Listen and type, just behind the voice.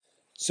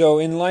So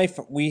in life,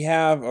 we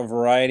have a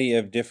variety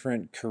of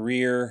different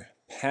career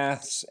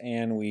paths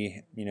and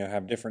we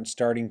have different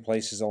starting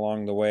places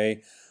along the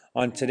way.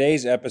 On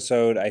today's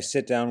episode, I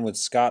sit down with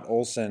Scott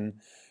Olsen,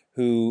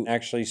 who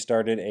actually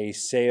started a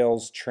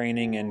sales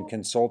training and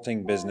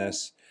consulting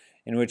business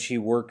in which he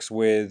works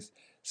with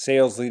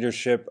sales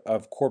leadership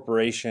of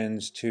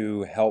corporations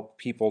to help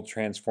people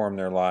transform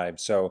their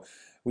lives. So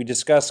we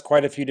discuss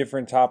quite a few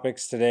different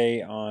topics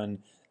today on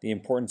the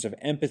importance of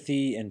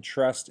empathy and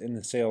trust in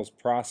the sales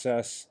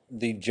process,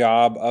 the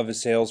job of a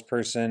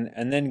salesperson,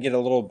 and then get a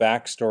little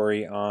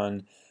backstory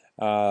on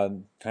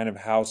kind of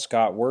how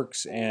Scott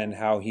works and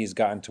how he's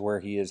gotten to where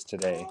he is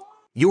today.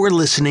 You're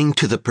listening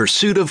to the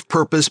Pursuit of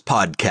Purpose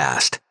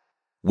podcast.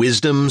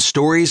 Wisdom,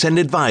 stories, and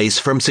advice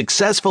from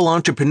successful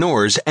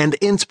entrepreneurs and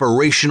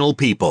inspirational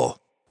people.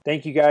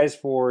 Thank you guys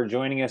for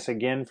joining us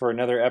again for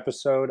another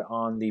episode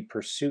on the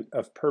Pursuit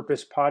of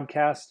Purpose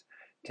podcast.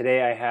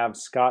 Today I have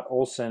Scott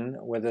Olsen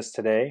with us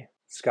today.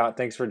 Scott,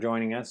 thanks for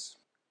joining us.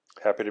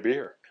 Happy to be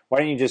here. Why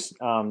don't you just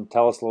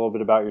tell us a little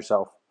bit about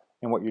yourself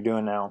and what you're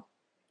doing now?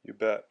 You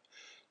bet.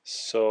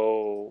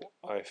 So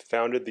I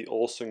founded the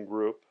Olsen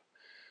Group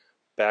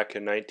back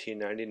in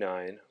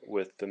 1999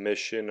 with the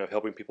mission of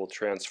helping people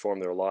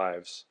transform their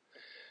lives.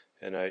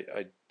 And I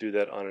do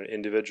that on an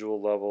individual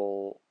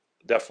level,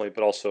 definitely,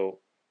 but also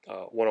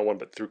one-on-one,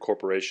 but through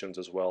corporations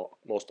as well,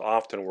 most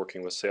often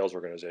working with sales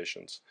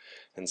organizations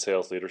and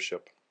sales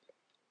leadership.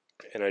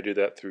 And I do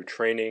that through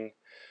training,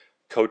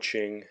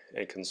 coaching,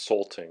 and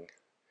consulting.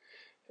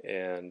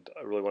 And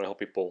I really want to help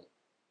people,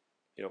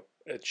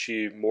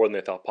 achieve more than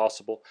they thought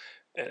possible,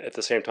 and at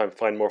the same time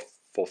find more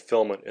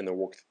fulfillment in the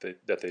work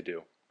that they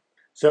do.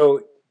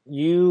 So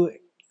you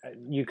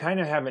kind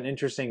of have an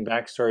interesting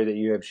backstory that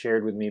you have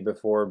shared with me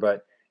before,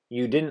 but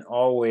you didn't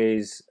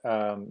always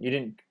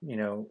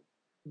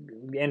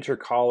enter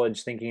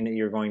college thinking that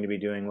you're going to be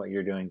doing what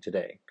you're doing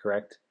today,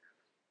 correct?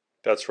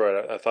 That's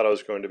right. I thought I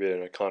was going to be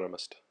an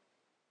economist.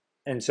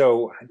 And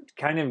so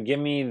kind of give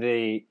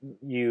me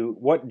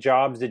what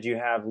jobs did you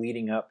have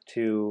leading up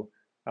to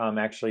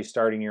actually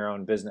starting your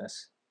own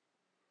business?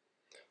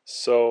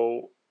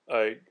 So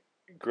I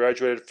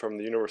graduated from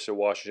the University of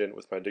Washington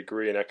with my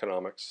degree in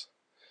economics,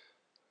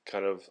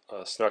 kind of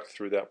snuck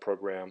through that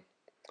program,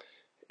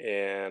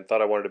 and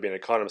thought I wanted to be an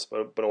economist,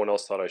 but no one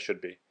else thought I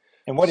should be.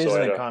 And what is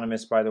So an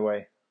economist, by the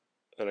way?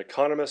 An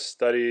economist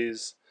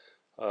studies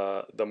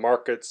the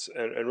markets,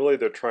 and really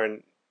they're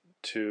trying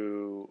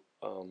to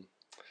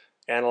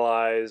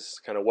analyze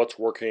kind of what's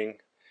working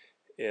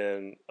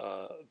in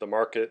the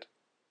market,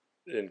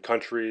 in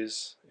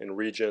countries, in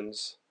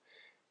regions,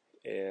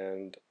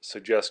 and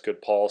suggest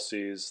good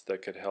policies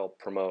that could help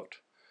promote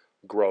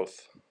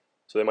growth.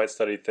 So they might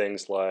study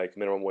things like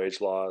minimum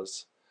wage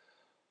laws,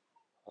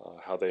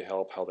 how they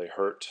help, how they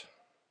hurt,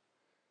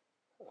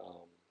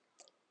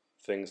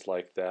 things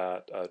like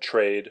that,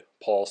 trade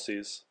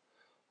policies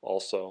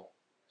also.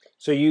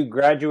 So you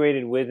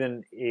graduated with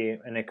an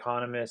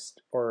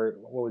economist, or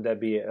what would that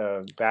be?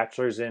 A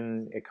bachelor's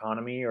in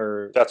economy,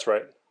 or That's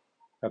right.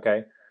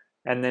 okay.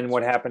 And then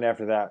what happened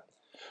after that?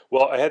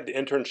 Well, I had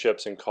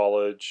internships in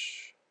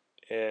college,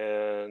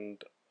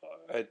 and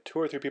I had two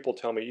or three people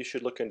tell me you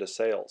should look into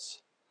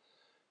sales.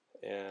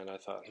 And I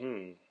thought,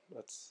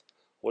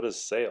 what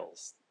is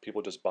sales?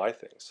 People just buy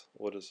things.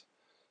 What does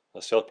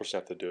a salesperson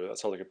have to do? That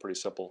sounds like a pretty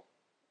simple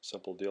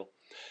deal.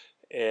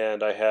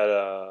 And I had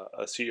a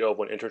CEO of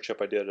one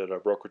internship I did at a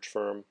brokerage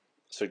firm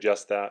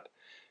suggest that.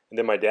 And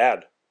then my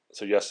dad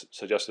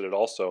suggested it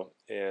also.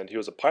 And he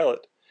was a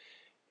pilot.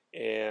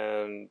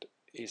 And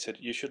he said,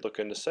 you should look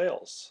into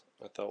sales.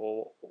 I thought,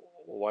 well,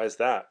 why is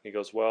that? He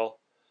goes, well,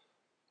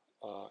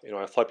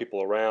 I fly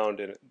people around,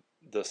 and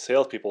the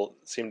salespeople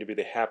seem to be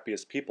the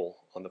happiest people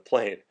on the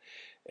plane.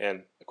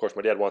 And of course,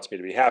 my dad wants me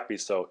to be happy,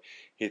 so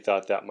he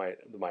thought that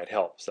might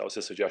help. So that was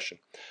his suggestion.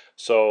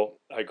 So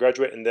I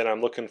graduate, and then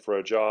I'm looking for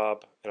a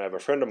job, and I have a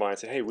friend of mine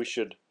say, hey,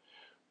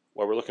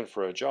 while we're looking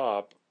for a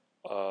job,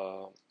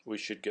 we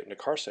should get into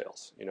car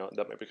sales.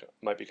 That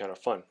might be kind of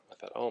fun. I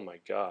thought, oh my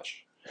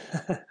gosh,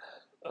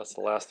 that's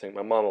the last thing.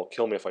 My mom will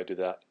kill me if I do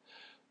that.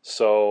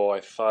 So I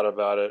thought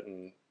about it,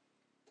 and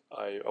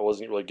I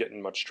wasn't really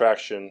getting much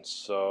traction.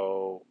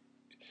 So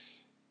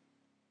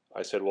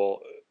I said,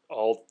 well,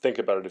 I'll think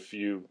about it. If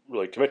you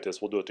really commit to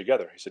this, we'll do it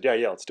together. He said,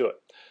 yeah, let's do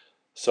it.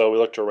 So we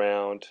looked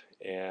around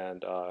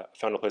and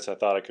found a place I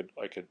thought I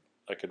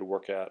could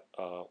work at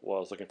while I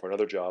was looking for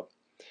another job.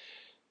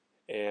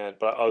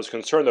 But I was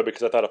concerned though,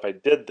 because I thought if I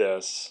did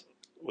this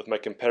with my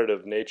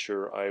competitive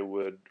nature, I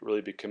would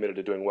really be committed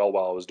to doing well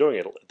while I was doing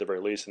it at the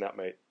very least, and that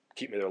might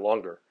keep me there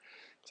longer.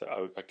 So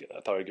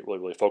I thought I'd get really,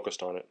 really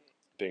focused on it,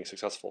 being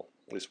successful,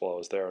 at least while I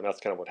was there, and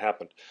that's kind of what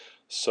happened.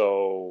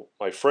 So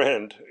my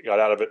friend got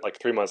out of it like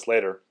 3 months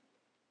later.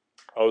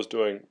 I was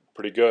doing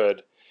pretty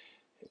good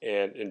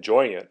and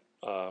enjoying it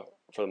for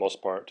the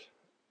most part,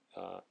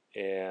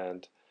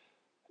 and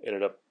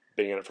ended up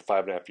being in it for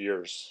 5.5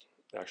 years,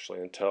 actually,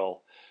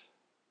 until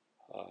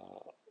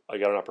I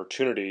got an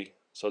opportunity.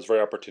 So it's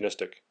very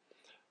opportunistic.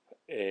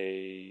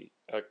 A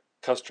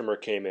customer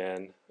came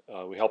in,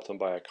 we helped them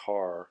buy a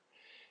car,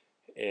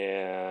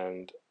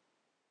 and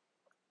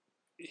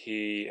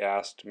he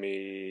asked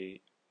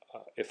me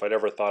if I'd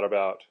ever thought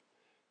about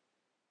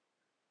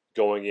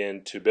going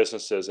into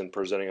businesses and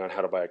presenting on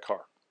how to buy a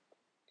car.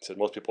 He said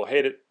most people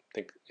hate it.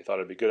 Think he thought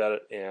I'd be good at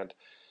it and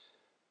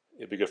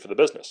it'd be good for the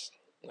business.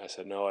 I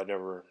said no, I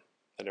never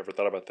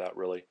thought about that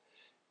really.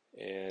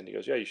 And he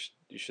goes, yeah,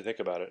 you should think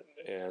about it.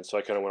 And so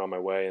I kind of went on my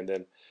way. And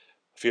then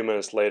a few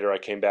minutes later, I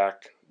came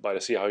back by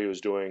to see how he was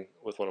doing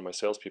with one of my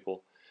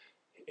salespeople.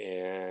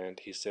 And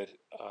he said,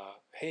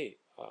 hey,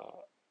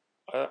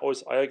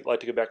 I like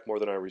to give back more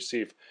than I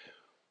receive.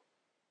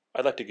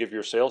 I'd like to give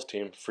your sales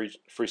team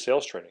free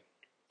sales training,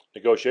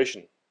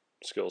 negotiation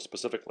skills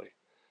specifically.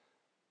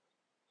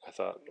 I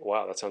thought,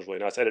 wow, that sounds really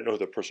nice. I didn't know who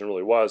the person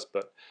really was,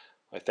 but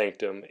I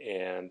thanked him,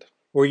 and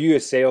Were you a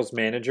sales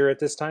manager at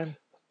this time?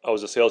 I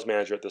was a sales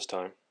manager at this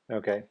time.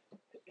 Okay.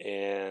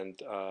 And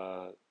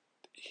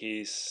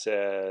he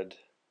said,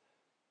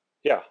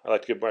 yeah, I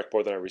like to give back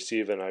more than I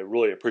receive, and I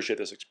really appreciate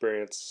this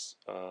experience.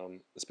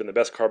 It's been the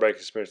best car buying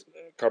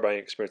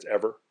experience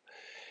ever,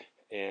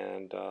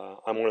 and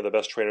I'm one of the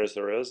best trainers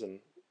there is, and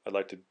I'd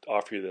like to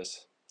offer you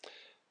this.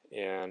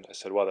 And I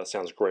said, wow, that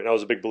sounds great. And I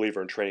was a big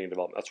believer in training and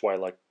development. That's why I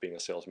like being a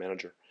sales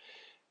manager.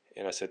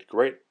 And I said,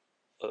 great,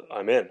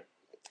 I'm in,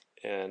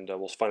 and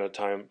we'll find a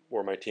time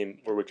where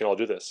we can all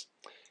do this.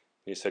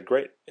 And he said,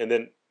 great. And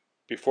then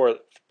before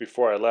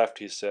I left,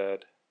 he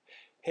said,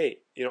 hey,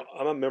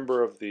 I'm a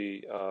member of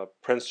the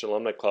Princeton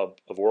Alumni Club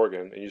of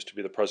Oregon and used to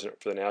be the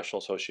president for the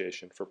National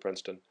Association for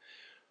Princeton.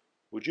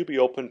 Would you be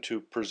open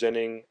to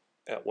presenting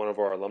at one of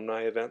our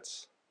alumni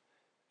events?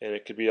 And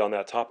it could be on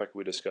that topic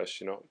we discussed,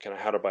 kind of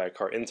how to buy a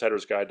car,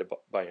 insider's guide to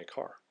buying a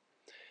car.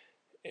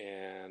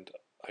 And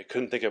I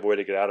couldn't think of a way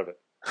to get out of it.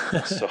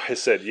 So I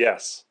said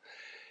yes.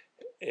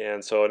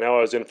 And so now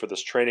I was in for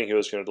this training he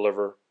was going to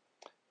deliver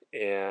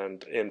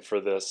and in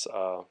for this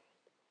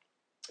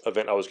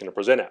event I was going to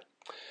present at.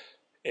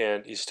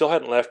 And he still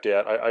hadn't left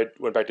yet. I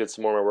went back, did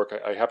some more of my work.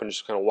 I happened to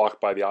just kind of walk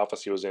by the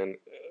office he was in,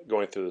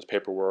 going through this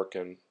paperwork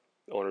and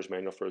the owner's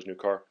manual for his new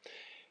car.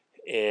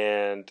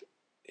 And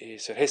he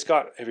said, hey,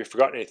 Scott, have you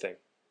forgotten anything?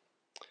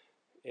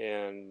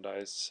 And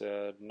I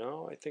said,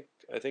 no, I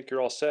think you're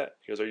all set.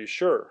 He goes, are you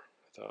sure?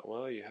 I thought,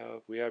 well,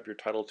 we have your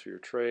title to your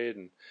trade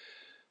and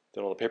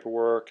done all the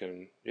paperwork,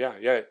 and yeah,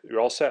 you're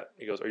all set.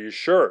 He goes, are you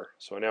sure?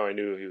 So now I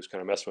knew he was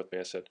kind of messing with me.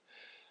 I said,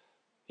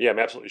 yeah, I'm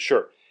absolutely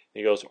sure.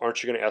 He goes,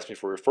 aren't you going to ask me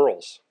for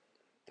referrals?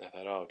 I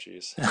thought, oh,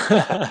 geez.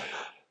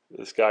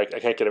 This guy, I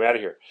can't get him out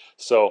of here.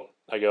 So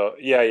I go,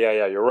 yeah,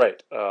 you're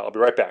right. I'll be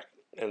right back.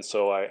 And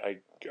so I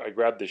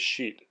grabbed this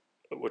sheet,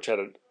 which had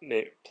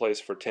a place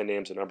for 10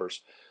 names and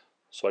numbers.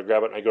 So I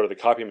grab it and I go to the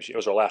copy machine. It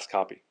was our last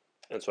copy.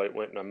 And so I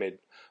went and I made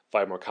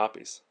 5 more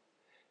copies.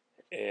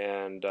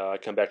 And I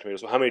come back to me and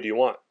goes, well, how many do you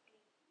want?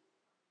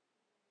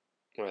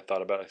 When I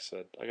thought about it, I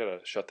said, I got to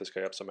shut this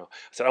guy up somehow.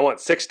 I said, I want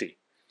 60.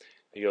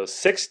 He goes,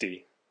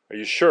 60? Are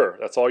you sure?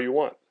 That's all you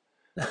want?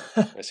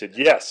 I said,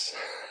 yes.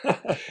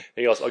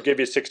 He goes, I'll give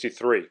you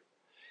 63.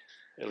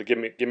 It'll give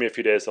me a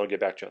few days, and I'll get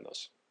back to you on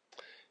those.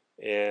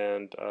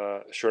 And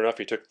sure enough,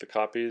 he took the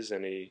copies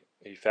and he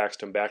faxed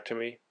them back to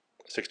me,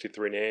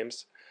 63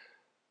 names.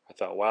 I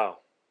thought, wow.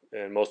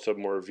 And most of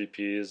them were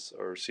VPs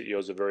or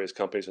CEOs of various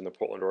companies in the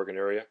Portland, Oregon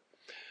area.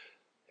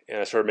 And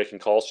I started making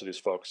calls to these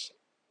folks.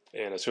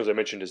 And as soon as I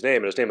mentioned his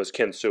name was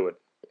Ken Seward,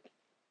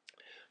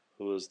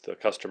 who was the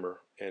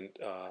customer. And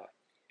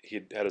he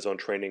had his own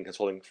training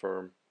consulting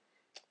firm,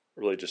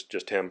 really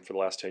just him for the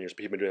last 10 years.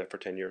 But he'd been doing that for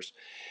 10 years.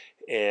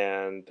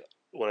 And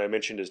when I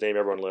mentioned his name,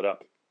 everyone lit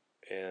up.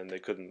 And they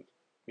couldn't,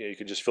 you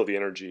could just feel the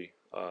energy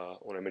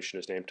when I mentioned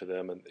his name to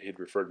them. And he'd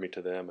referred me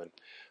to them. And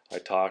I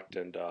talked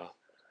and I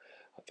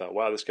thought,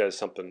 wow, this guy's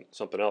something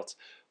else.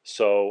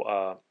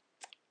 So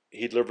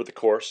he delivered the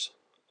course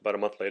about a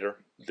month later,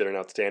 did an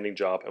outstanding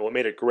job. And what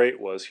made it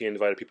great was he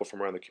invited people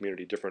from around the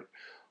community, different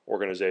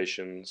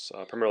organizations,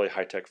 primarily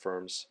high-tech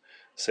firms,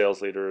 sales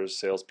leaders,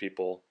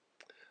 salespeople,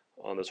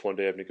 on this one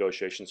day of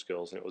negotiation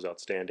skills, and it was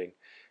outstanding.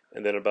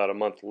 And then about a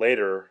month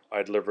later,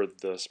 I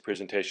delivered this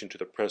presentation to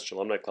the Princeton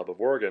Alumni Club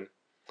of Oregon,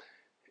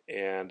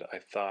 and I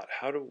thought,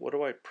 what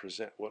do I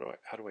present?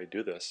 How do I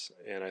do this?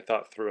 And I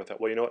thought through. I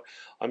thought, well, you know what?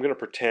 I'm going to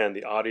pretend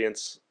the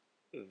audience,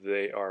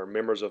 they are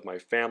members of my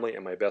family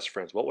and my best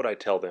friends. What would I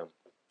tell them?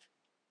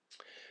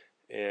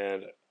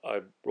 And I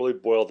really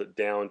boiled it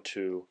down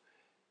to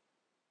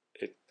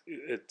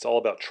it's all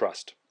about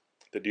trust.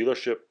 The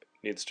dealership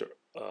needs to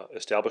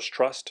establish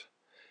trust,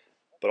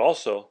 but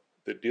also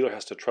the dealer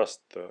has to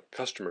trust the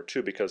customer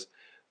too, because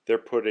they're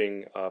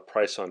putting a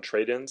price on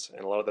trade-ins,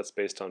 and a lot of that's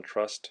based on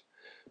trust.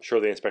 Sure,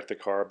 they inspect the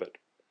car, but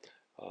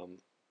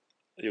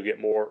you'll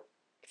get more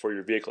for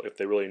your vehicle if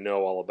they really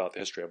know all about the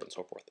history of it and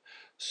so forth.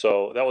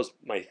 So that was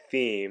my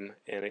theme,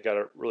 and it got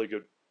a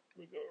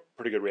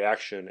pretty good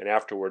reaction. And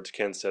afterwards,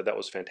 Ken said, that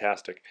was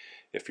fantastic.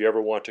 If you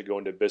ever want to go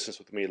into business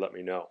with me, let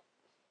me know.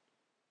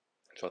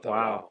 So I thought,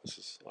 wow,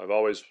 I've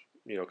always,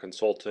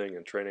 consulting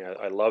and training.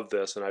 I love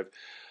this, and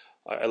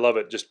I love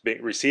it just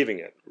receiving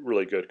it,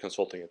 really good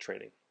consulting and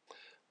training.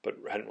 But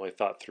I hadn't really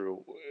thought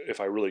through if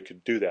I really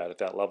could do that at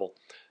that level.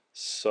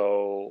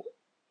 So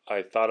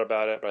I thought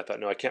about it, but I thought,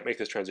 no, I can't make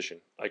this transition.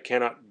 I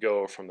cannot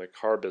go from the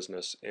car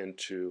business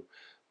into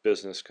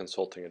business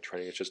consulting and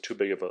training. It's just too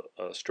big of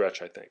a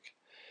stretch, I think.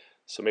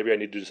 So maybe I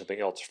need to do something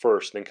else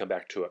first, and then come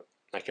back to it.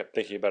 I kept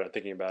thinking about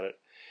it.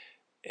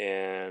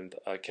 And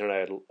Ken and I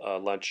had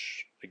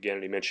lunch again,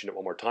 and he mentioned it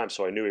one more time,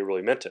 so I knew he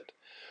really meant it.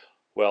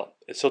 Well,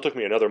 it still took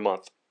me another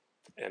month.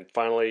 And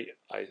finally,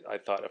 I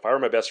thought if I were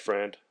my best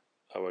friend,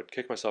 I would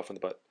kick myself in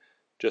the butt.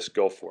 Just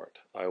go for it.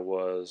 I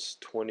was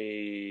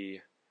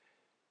 28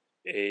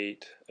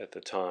 at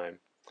the time,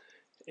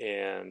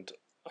 and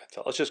I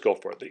thought, let's just go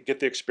for it. Get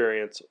the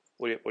experience.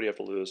 What do you have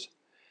to lose?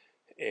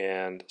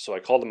 And so I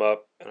called him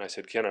up, and I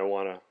said, Ken, I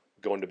want to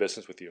go into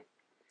business with you.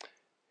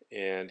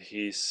 And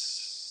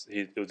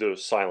there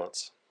was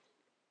silence.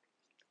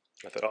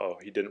 I thought, oh,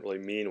 he didn't really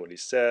mean what he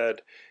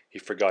said. He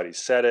forgot he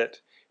said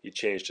it. He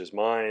changed his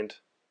mind.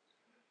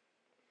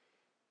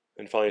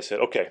 And finally he said,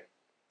 okay,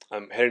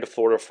 I'm heading to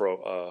Florida for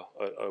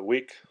a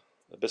week,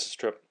 a business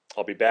trip.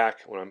 I'll be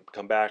back. When I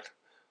come back,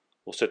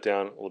 we'll sit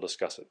down, we'll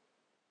discuss it.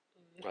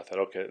 I thought,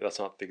 okay, that's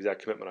not the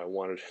exact commitment I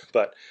wanted,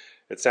 but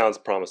it sounds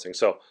promising.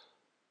 So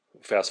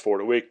fast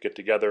forward a week, get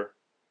together,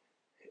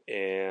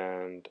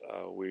 and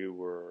we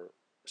were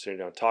sitting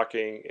down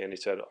talking, and he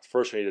said,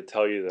 first I need to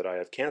tell you that I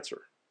have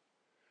cancer.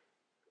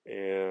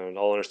 And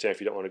I'll understand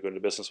if you don't want to go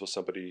into business with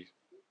somebody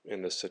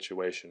in this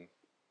situation.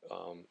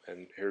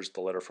 And here's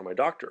the letter from my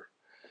doctor.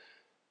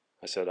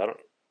 I said, I don't,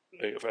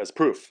 as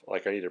proof,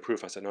 like I needed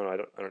proof. I said, no, I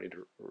don't need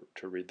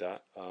to read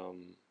that.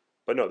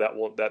 But no,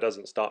 that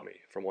doesn't stop me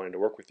from wanting to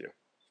work with you.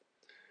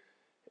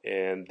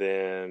 And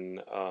then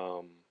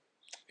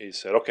he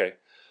said, okay,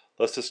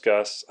 let's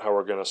discuss how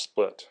we're going to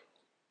split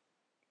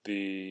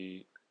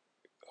the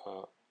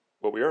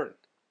what we earn.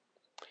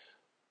 I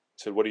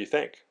said, what do you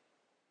think?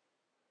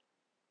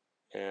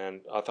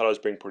 And I thought I was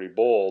being pretty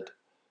bold,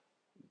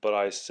 but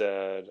I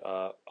said,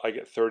 I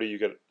get 30, you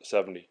get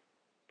 70%.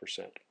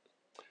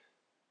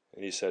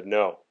 And he said,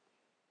 no,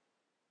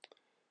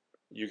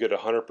 you get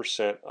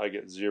 100%, I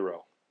get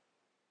 0.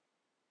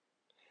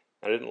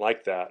 I didn't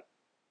like that,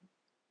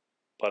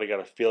 but I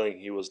got a feeling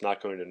he was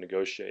not going to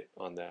negotiate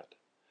on that.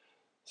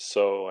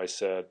 So I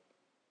said,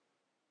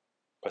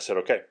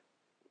 okay.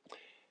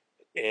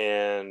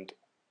 And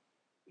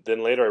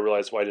then later I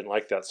realized why I didn't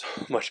like that so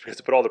much, because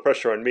it put all the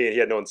pressure on me, and he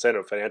had no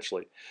incentive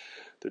financially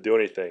to do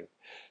anything.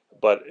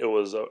 But it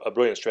was a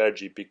brilliant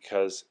strategy,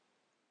 because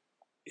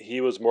he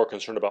was more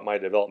concerned about my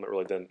development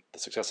really than the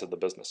success of the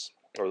business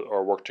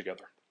or work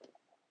together.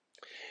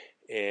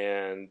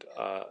 And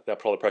that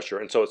put all the pressure.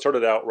 And so it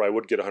started out where I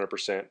would get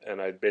 100%,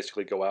 and I'd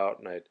basically go out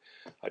and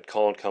I'd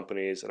call on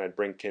companies, and I'd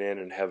bring Ken in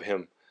and have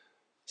him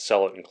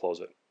sell it and close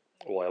it.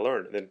 Well, I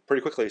learned. And then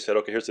pretty quickly he said,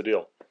 okay, here's the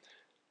deal.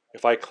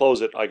 If I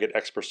close it, I get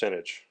X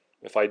percentage.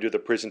 If I do the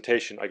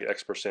presentation, I get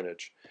X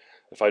percentage.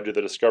 If I do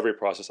the discovery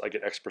process, I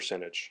get X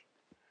percentage.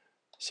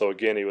 So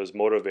again, he was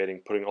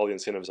motivating, putting all the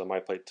incentives on my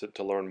plate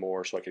to learn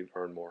more so I could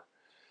earn more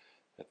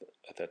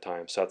at that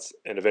time. So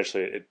and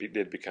eventually it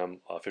did become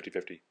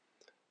 50-50.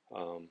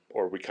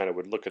 Or we kind of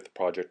would look at the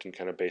project and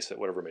kind of base it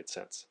whatever made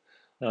sense.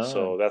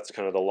 So that's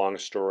kind of the long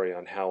story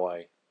on how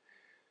I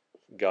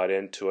got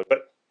into it.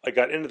 But I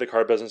got into the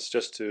car business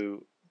just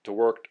to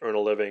work, earn a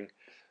living.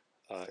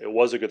 It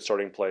was a good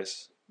starting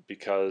place,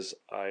 because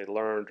I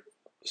learned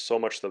so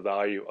much the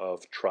value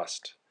of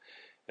trust.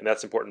 And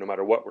that's important no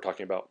matter what we're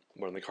talking about.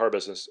 When in the car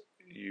business,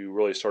 you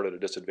really start at a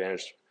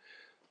disadvantage,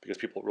 because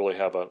people really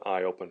have an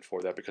eye open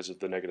for that because of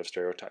the negative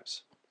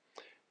stereotypes.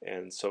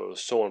 And so it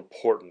was so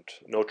important.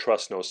 No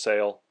trust, no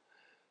sale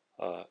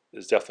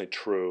is definitely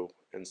true.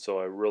 And so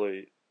I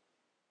really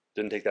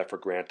didn't take that for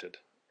granted,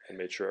 and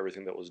made sure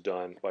everything that was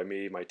done by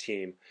me, my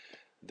team,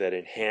 that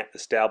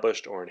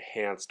established or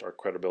enhanced our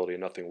credibility,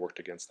 and nothing worked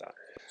against that.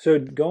 So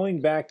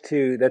going back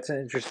to, that's an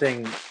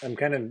interesting, I'm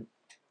kind of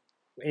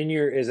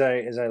as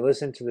I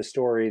listened to the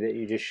story that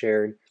you just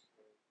shared,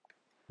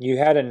 you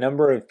had a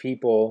number of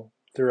people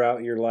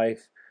throughout your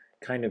life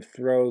kind of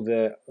throw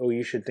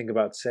you should think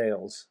about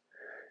sales.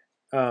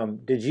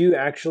 Did you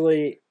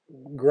actually,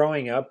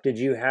 growing up, did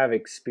you have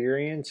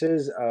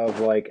experiences of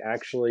like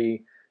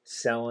actually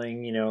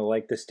selling,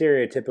 like the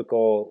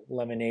stereotypical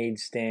lemonade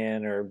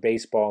stand or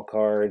baseball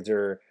cards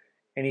or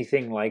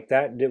anything like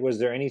that? Was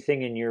there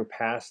anything in your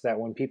past that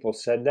when people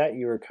said that,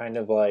 you were kind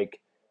of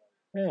like,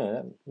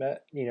 yeah,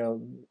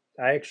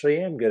 I actually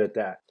am good at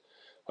that?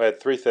 I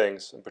had 3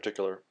 things in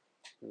particular.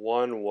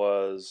 One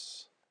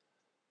was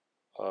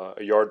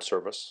a yard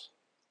service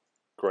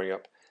growing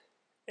up,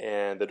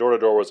 and the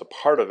door-to-door was a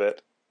part of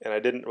it, and I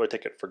didn't really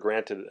take it for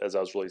granted as I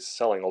was really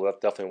selling, although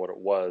that's definitely what it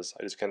was.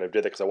 I just kind of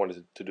did it because I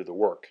wanted to do the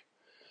work.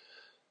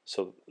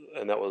 So,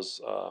 and that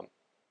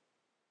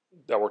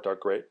worked out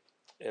great,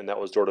 and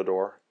that was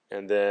door-to-door.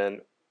 And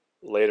then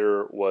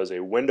later was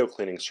a window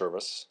cleaning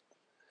service,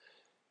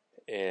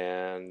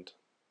 and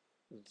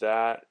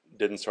that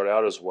didn't start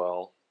out as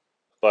well.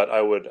 But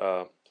I would,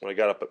 when I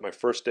got up at my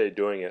first day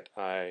doing it,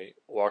 I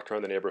walked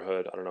around the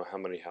neighborhood, I don't know how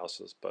many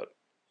houses, but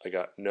I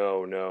got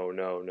no, no,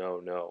 no, no,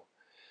 no.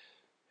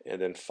 And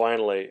then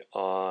finally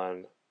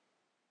I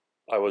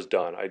was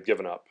done. I'd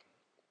given up.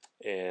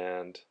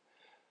 And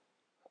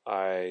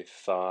I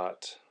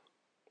thought,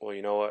 well,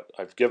 you know what?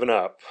 I've given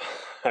up.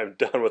 I'm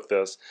done with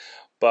this.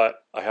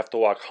 But I have to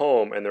walk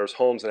home, and there's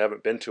homes that I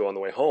haven't been to on the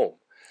way home.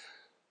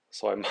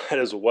 So I might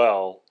as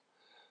well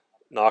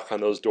knock on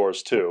those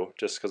doors too,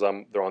 just because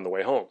they're on the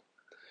way home.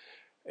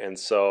 And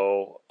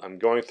so I'm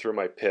going through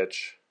my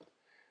pitch,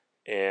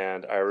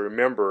 and I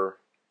remember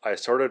I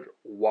started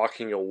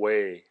walking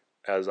away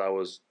as I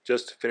was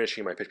just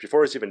finishing my pitch. Before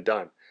it was even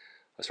done,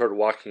 I started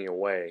walking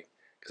away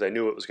because I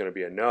knew it was going to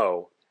be a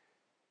no.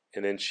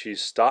 And then she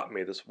stopped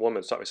me. This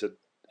woman stopped me and said,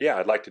 "Yeah,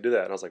 I'd like to do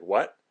that." And I was like,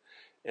 "What?"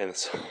 And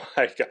so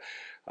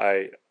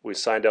we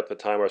signed up the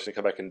time where I was going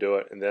to come back and do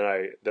it. And then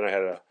I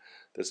had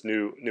this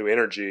new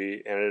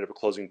energy, and I ended up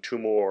closing two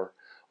more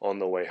on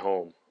the way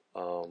home.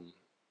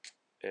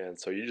 And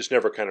so you just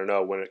never kind of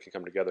know when it can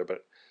come together.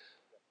 But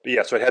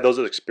yeah, so I had those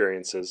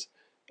experiences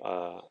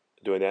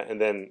doing that, and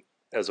then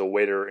as a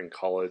waiter in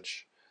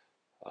college,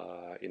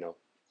 you know,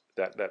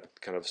 that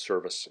kind of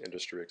service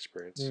industry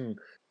experience. Mm.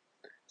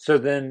 So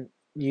then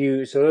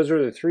so those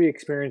were the three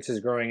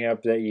experiences growing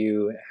up that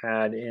you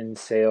had in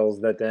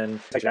sales that then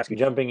I should ask you,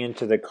 jumping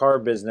into the car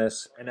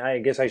business. And I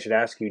guess I should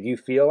ask you, do you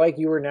feel like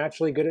you were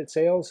naturally good at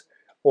sales,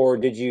 or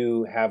did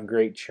you have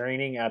great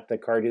training at the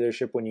car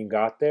dealership when you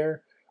got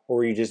there? Or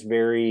were you just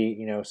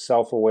very,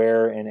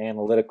 self-aware and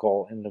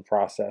analytical in the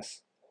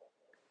process?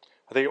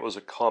 I think it was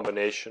a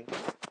combination,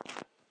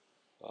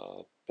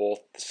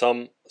 both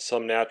some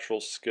natural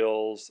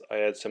skills. I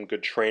had some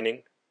good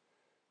training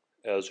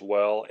as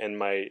well, and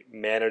my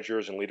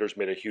managers and leaders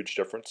made a huge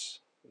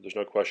difference. There's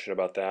no question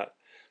about that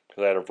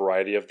because I had a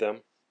variety of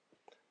them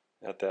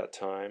at that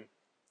time,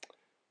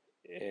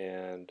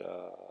 and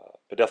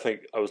but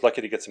definitely I was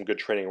lucky to get some good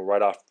training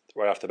right off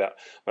the bat.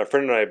 My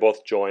friend and I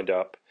both joined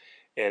up,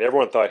 and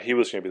everyone thought he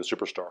was going to be the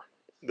superstar.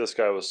 This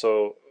guy was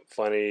so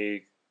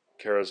funny,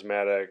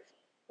 charismatic,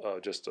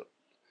 just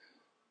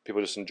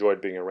people just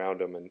enjoyed being around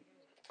him, and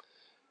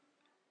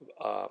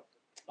uh,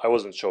 I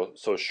wasn't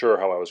so sure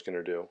how I was going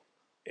to do,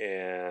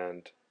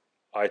 and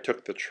I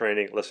took the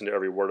training, listened to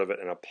every word of it,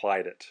 and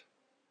applied it.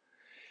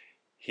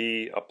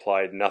 He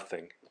applied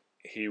nothing.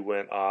 He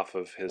went off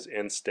of his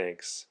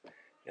instincts,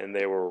 and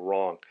they were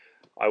wrong.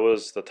 I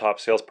was the top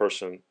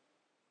salesperson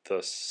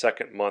the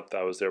second month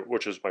I was there,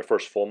 which was my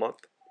first full month.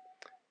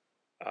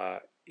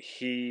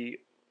 He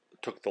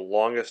took the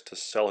longest to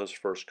sell his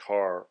first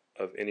car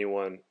of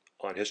anyone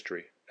on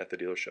history at the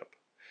dealership.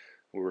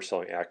 We were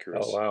selling Oh,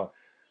 Acuras, wow.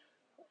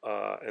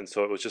 and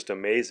so it was just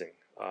amazing.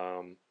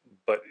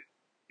 But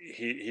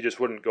he just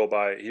wouldn't go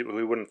by. He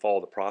wouldn't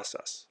follow the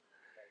process.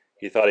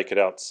 He thought he could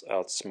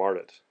outsmart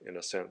it in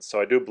a sense.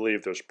 So I do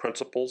believe there's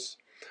principles,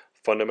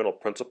 fundamental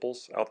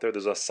principles out there.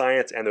 There's a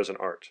science and there's an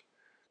art.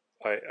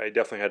 I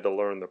definitely had to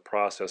learn the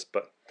process,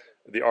 but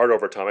the art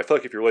over time. I feel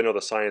like if you really know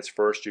the science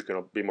first, you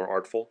can be more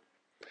artful.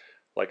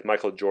 Like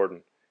Michael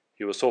Jordan,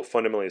 he was so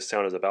fundamentally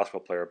sound as a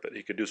basketball player, but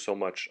he could do so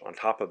much on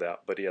top of that.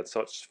 But he had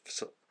such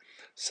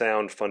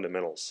sound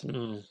fundamentals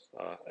Mm.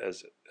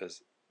 as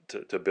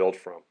to build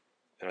from,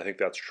 and I think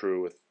that's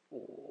true with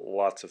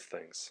lots of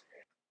things.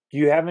 Do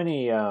you have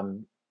any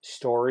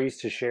stories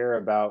to share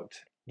about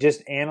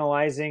just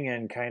analyzing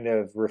and kind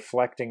of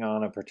reflecting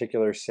on a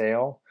particular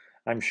sale?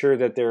 I'm sure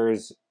that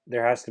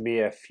there has to be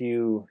a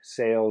few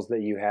sales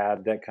that you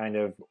had that kind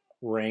of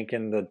rank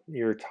in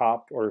your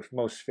top or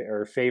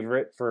or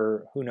favorite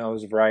for who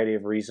knows a variety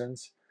of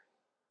reasons.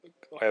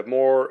 I have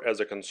more as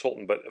a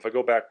consultant, but if I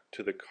go back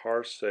to the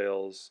car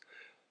sales,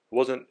 it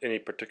wasn't any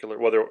particular.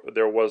 Well,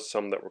 there was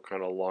some that were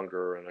kind of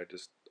longer, and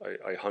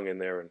I hung in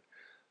there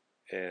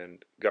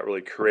and got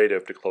really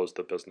creative to close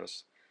the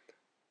business.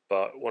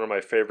 But one of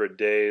my favorite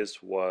days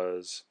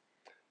was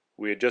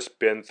we had just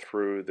been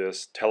through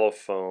this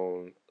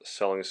telephone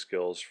selling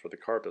skills for the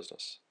car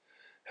business,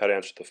 how to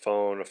answer the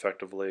phone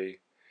effectively,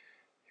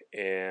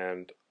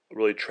 and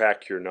really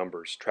track your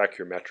numbers, track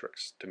your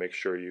metrics to make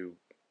sure you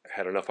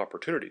had enough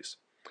opportunities.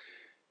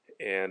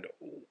 And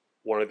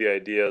one of the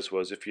ideas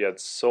was if you had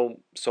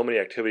so many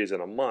activities in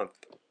a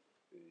month,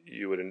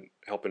 you would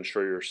help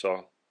ensure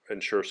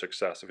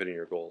success of hitting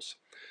your goals.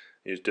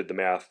 You just did the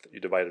math, you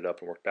divided it up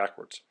and worked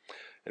backwards.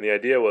 And the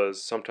idea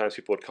was sometimes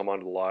people would come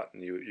onto the lot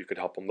and you could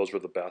help them. Those were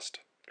the best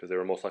because they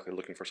were most likely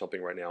looking for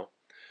something right now.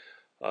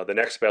 The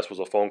next best was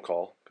a phone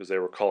call because they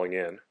were calling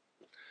in.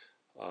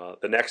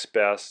 The next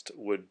best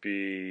would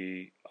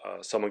be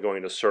someone going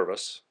into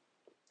service.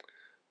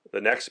 The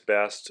next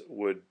best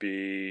would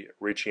be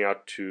reaching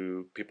out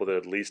to people that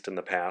had leased in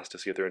the past to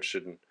see if they're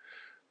interested in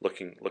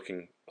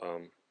looking.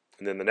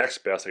 And then the next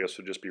best, I guess,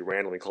 would just be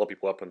randomly call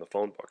people up in the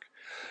phone book.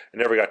 It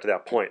never got to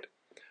that point.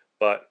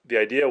 But the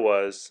idea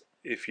was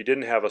if you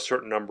didn't have a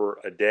certain number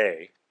a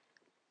day,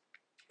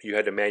 you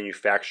had to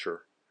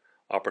manufacture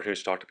opportunities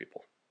to talk to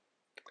people.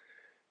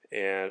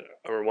 And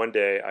I remember one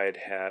day I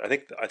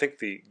think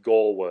the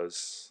goal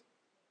was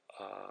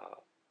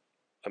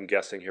I'm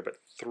guessing here, but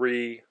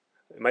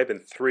it might have been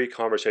three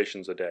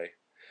conversations a day.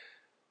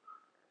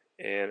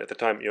 And at the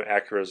time,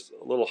 Acura's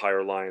a little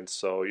higher line,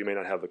 so you may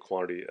not have the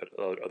quantity at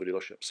other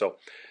dealerships. So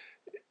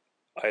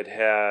I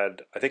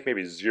think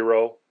maybe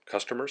zero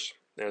customers,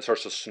 and it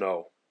starts to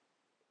snow,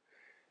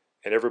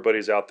 and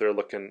everybody's out there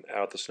looking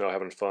out the snow,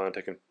 having fun,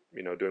 taking,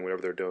 doing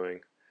whatever they're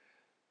doing,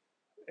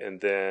 and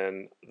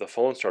then the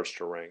phone starts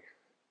to ring,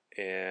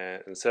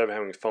 and instead of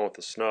having fun with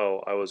the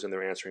snow, I was in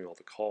there answering all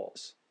the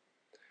calls,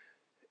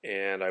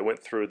 and I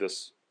went through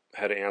this,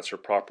 had to answer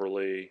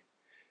properly.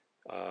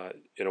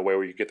 In a way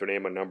where you get their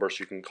name and number so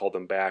you can call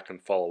them back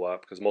and follow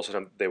up, because most of the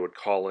time they would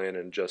call in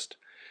and just,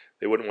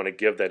 they wouldn't want to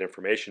give that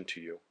information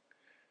to you,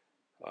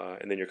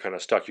 and then you're kind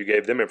of stuck. You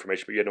gave them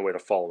information but you had no way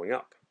of following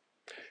up,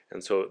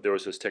 and so there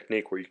was this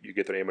technique where you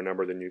get their name and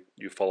number, then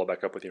you follow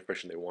back up with the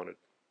information they wanted.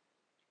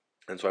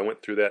 And so I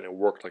went through that and it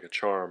worked like a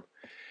charm,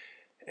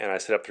 and I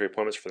set up 3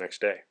 appointments for the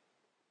next day,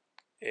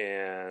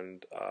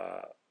 and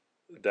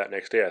that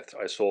next day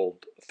I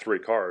sold 3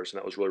 cars, and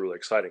that was really, really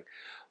exciting.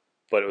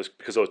 But it was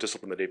because I was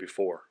disciplined the day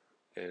before,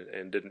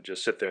 and didn't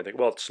just sit there and think,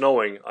 well, it's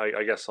snowing,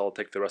 I guess I'll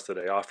take the rest of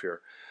the day off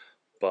here.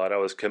 But I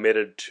was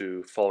committed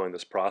to following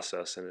this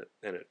process, and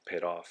it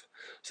paid off.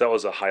 So that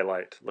was a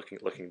highlight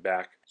looking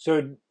back.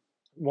 So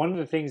one of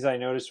the things I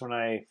noticed when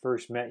I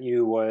first met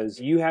you was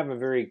you have a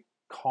very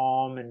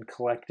calm and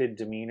collected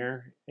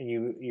demeanor.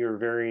 You're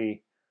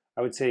very,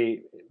 I would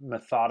say,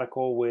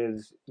 methodical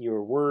with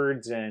your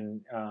words.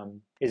 And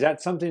is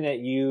that something that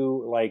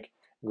you like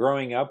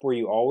growing up? Were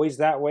you always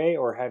that way,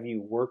 or have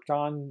you worked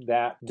on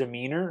that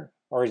demeanor,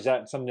 or is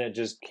that something that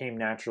just came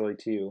naturally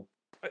to you?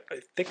 I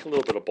think a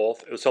little bit of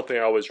both. It was something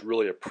I always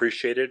really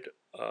appreciated.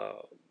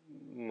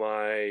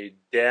 My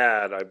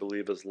dad, I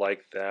believe, is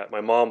like that.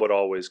 My mom would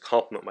always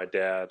compliment my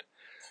dad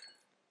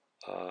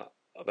uh,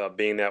 about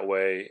being that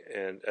way,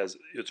 and as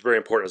it's very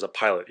important as a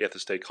pilot, you have to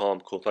stay calm,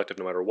 cool, and collected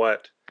no matter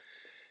what.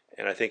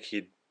 And I think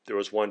there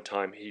was one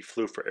time he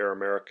flew for Air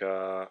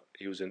America.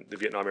 He was in the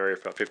Vietnam area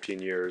for about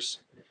 15 years,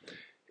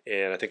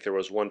 and I think there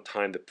was one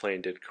time the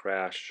plane did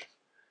crash,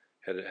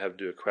 had to have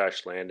to do a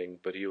crash landing,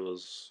 but he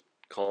was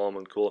calm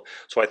and cool.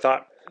 So I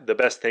thought the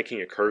best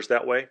thinking occurs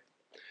that way,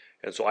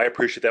 and so I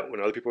appreciate that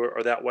when other people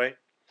are that way.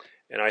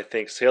 And I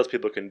think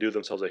salespeople can do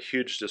themselves a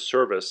huge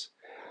disservice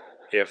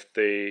if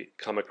they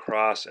come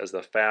across as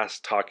the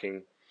fast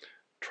talking,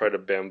 try to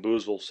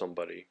bamboozle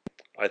somebody.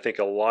 I think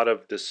a lot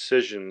of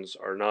decisions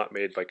are not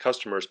made by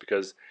customers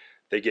because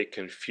they get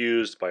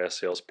confused by a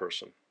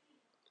salesperson.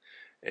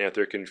 And if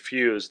they're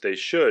confused, they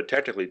should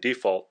technically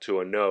default to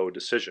a no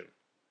decision.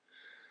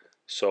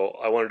 So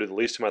I want to do the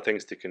least amount of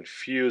things to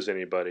confuse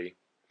anybody.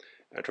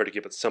 I try to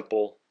keep it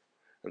simple.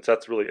 And so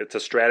that's really, it's a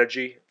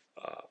strategy.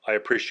 I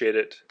appreciate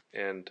it.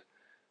 And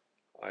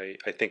I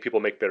think people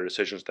make better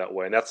decisions that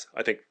way. And that's,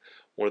 I think,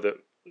 one of the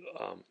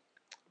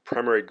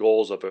primary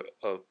goals of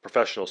a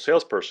professional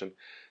salesperson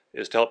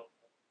is to help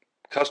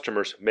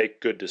customers make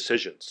good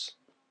decisions.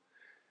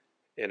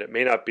 And it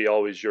may not be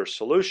always your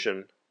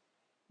solution,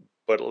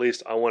 but at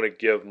least I want to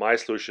give my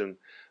solution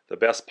the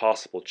best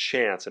possible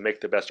chance and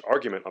make the best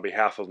argument on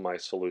behalf of my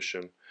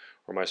solution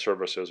or my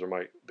services or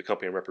the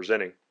company I'm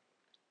representing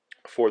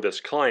for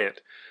this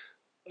client,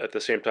 at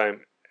the same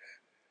time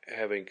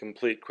having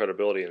complete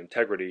credibility and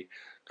integrity,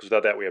 because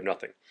without that we have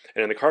nothing.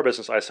 And in the car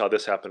business, I saw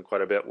this happen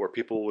quite a bit, where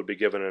people would be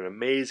given an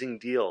amazing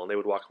deal and they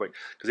would walk away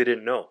because they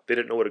didn't know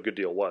what a good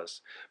deal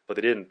was, but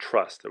they didn't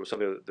trust. There was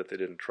something that they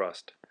didn't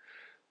trust.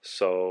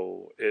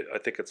 So I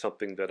think it's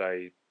something that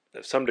I,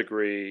 to some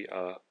degree,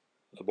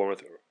 born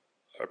with,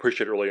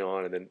 appreciate early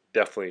on, and then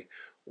definitely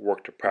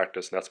work to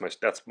practice. And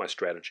that's my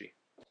strategy.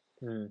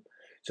 Hmm.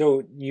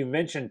 So you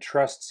mentioned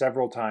trust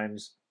several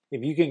times.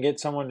 If you can get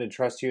someone to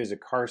trust you as a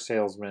car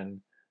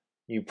salesman,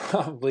 you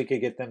probably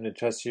could get them to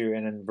trust you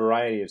in a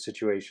variety of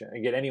situations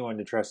and get anyone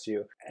to trust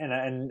you.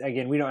 And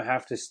again, we don't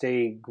have to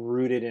stay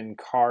rooted in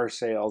car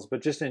sales,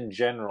 but just in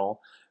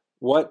general,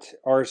 what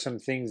are some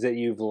things that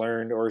you've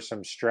learned or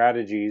some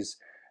strategies?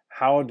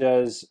 How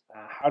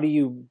do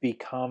you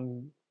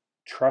become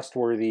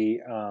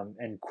trustworthy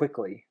and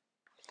quickly?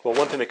 Well,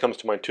 one thing that comes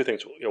to mind, two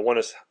things. One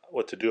is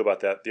what to do about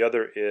that. The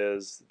other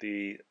is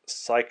the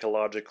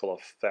psychological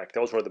effect.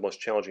 That was one of the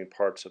most challenging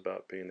parts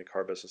about being in the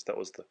car business. That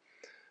was the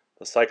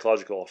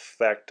psychological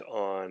effect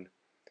on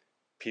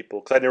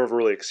people, because I'd never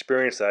really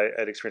experienced that.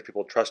 I'd experienced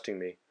people trusting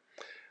me,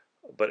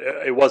 but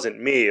it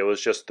wasn't me. It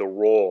was just the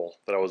role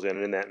that I was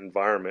in that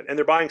environment. And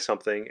they're buying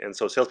something, and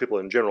so salespeople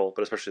in general,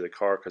 but especially the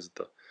car, because of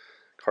the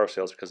car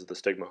sales, because of the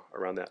stigma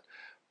around that.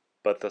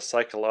 But the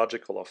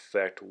psychological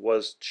effect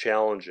was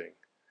challenging,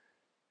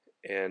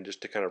 and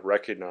just to kind of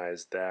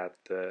recognize that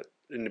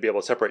and to be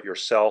able to separate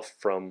yourself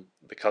from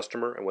the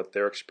customer and what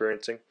they're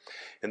experiencing,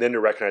 and then to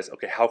recognize,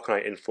 okay, how can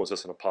I influence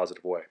this in a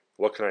positive way?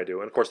 What can I do?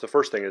 And of course, the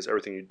first thing is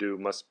everything you do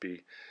must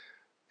be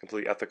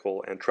completely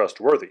ethical and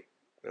trustworthy,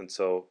 and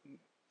so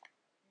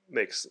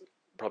makes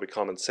probably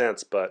common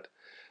sense, but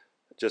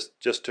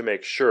just to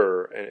make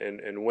sure,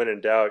 and when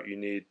in doubt, you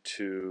need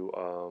to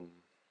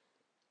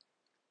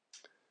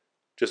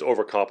just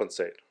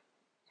overcompensate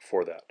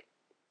for that.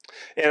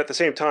 And at the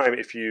same time,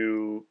 if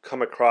you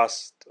come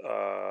across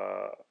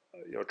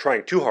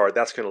trying too hard,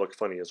 that's going to look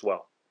funny as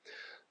well.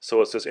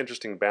 So it's this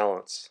interesting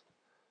balance.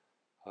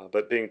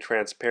 But being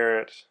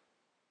transparent,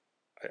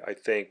 I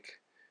think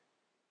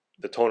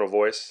the tone of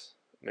voice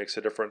makes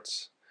a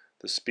difference.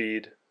 The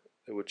speed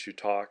at which you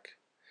talk,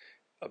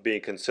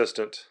 being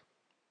consistent,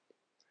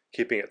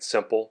 keeping it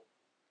simple,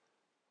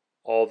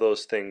 all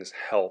those things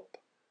help,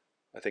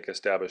 I think,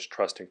 establish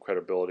trust and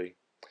credibility.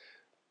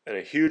 And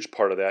a huge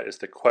part of that is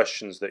the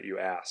questions that you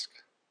ask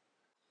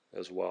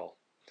as well.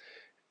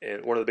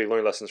 And one of the big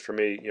learning lessons for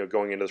me,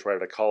 going into this right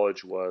out of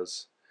college,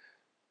 was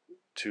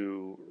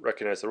to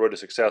recognize the road to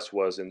success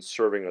was in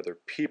serving other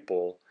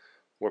people.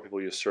 The more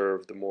people you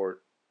serve, the more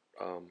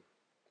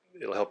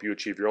it'll help you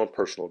achieve your own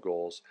personal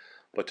goals,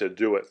 but to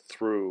do it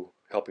through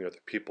helping other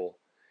people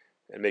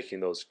and making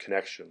those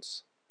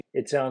connections.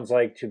 It sounds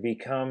like to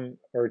become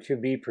or to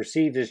be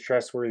perceived as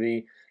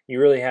trustworthy, you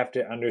really have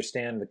to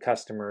understand the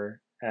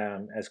customer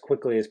as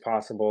quickly as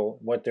possible,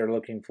 what they're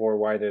looking for,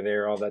 why they're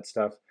there, all that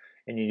stuff.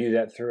 And you do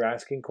that through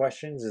asking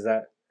questions. Is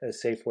that a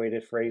safe way to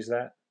phrase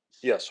that?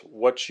 Yes,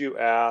 what you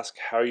ask,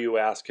 how you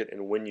ask it,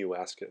 and when you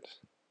ask it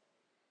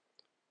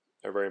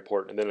are very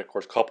important. And then, of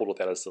course, coupled with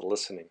that is the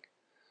listening.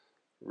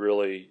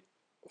 Really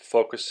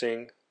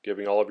focusing,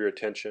 giving all of your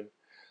attention,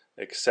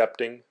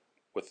 accepting,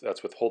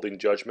 that's withholding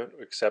judgment,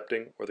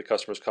 accepting where the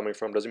customer is coming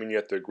from. Doesn't mean you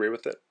have to agree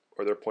with it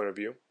or their point of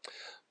view,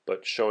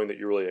 but showing that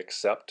you really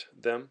accept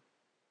them.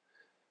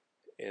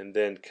 And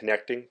then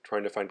connecting,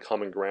 trying to find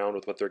common ground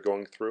with what they're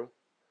going through,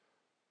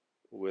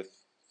 with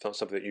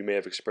something that you may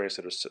have experienced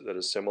that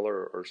is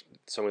similar, or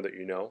something that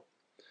you know.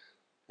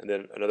 And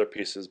then another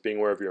piece is being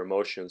aware of your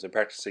emotions and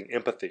practicing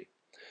empathy.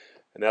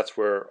 And that's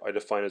where I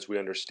define as we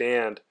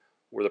understand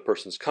where the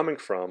person's coming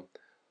from,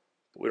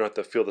 but we don't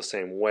have to feel the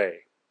same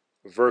way.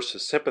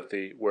 Versus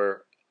sympathy,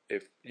 where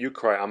if you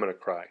cry, I'm going to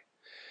cry.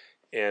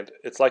 And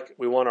it's like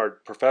we want our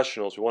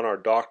professionals, we want our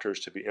doctors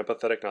to be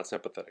empathetic, not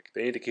sympathetic.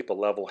 They need to keep a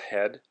level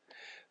head.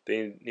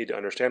 They need to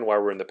understand why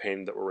we're in the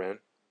pain that we're in,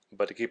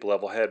 but to keep a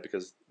level head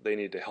because they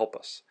need to help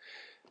us.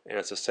 And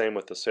it's the same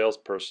with the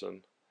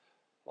salesperson.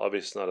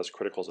 Obviously not as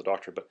critical as a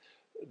doctor, but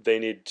they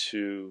need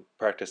to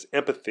practice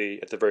empathy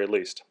at the very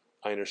least.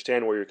 I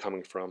understand where you're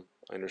coming from.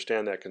 I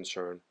understand that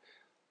concern.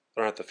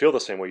 I don't have to feel the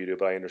same way you do,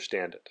 but I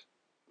understand it.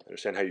 I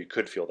understand how you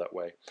could feel that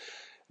way.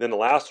 And then the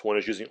last one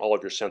is using all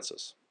of your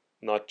senses,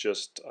 not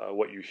just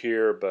what you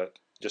hear, but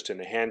just in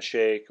a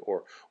handshake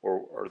or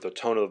the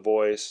tone of the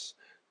voice,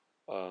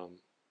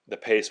 the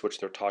pace which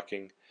they're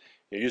talking.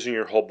 You're using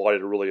your whole body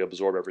to really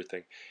absorb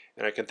everything.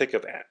 And I can think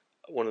of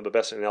one of the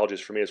best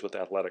analogies for me is with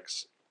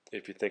athletics.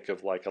 If you think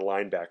of like a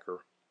linebacker,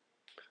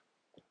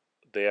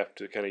 they have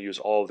to kind of use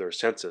all of their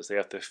senses. They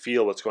have to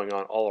feel what's going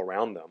on all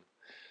around them,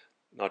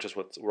 not just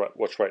what's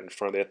right in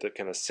front. They have to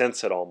kind of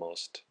sense it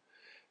almost.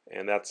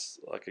 And that's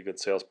like a good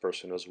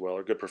salesperson as well,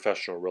 or a good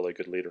professional, really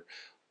good leader.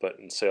 But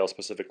in sales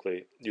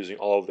specifically, using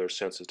all of their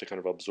senses to kind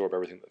of absorb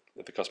everything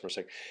that the customer is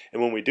saying.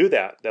 And when we do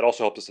that, that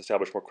also helps us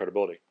establish more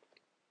credibility.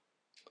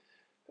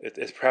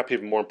 It's perhaps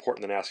even more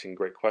important than asking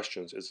great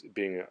questions is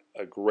being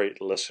a great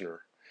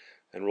listener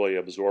and really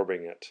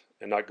absorbing it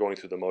and not going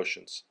through the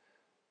motions.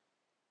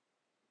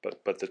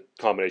 But the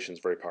combination is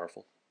very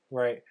powerful.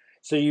 Right.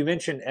 So you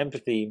mentioned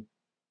empathy.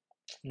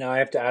 Now I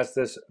have to ask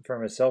this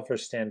from a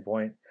selfish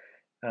standpoint.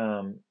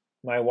 Um,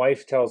 my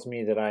wife tells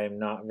me that I am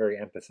not very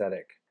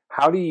empathetic.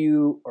 How do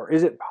you, or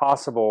is it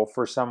possible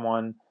for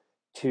someone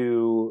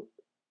to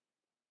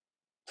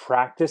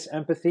practice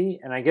empathy?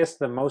 And I guess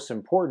the most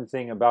important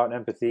thing about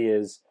empathy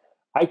is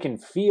I can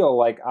feel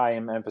like I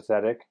am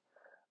empathetic,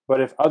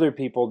 but if other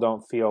people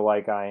don't feel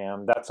like I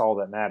am, that's all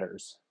that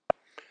matters.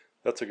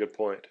 That's a good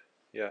point.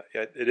 Yeah,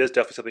 it is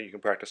definitely something you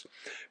can practice.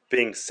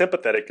 Being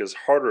sympathetic is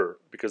harder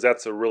because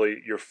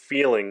you're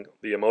feeling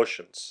the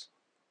emotions,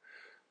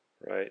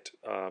 right?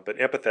 But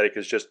empathetic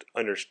is just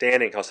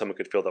understanding how someone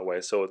could feel that way.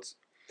 So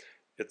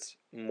it's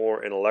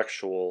more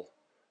intellectual.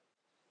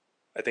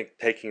 I think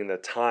taking the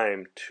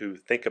time to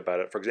think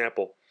about it. For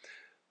example,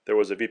 there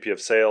was a VP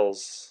of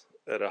sales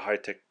at a high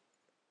tech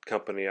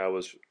company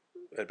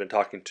had been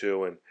talking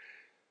to, and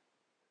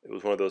it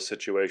was one of those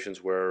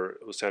situations where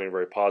it was sounding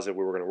very positive.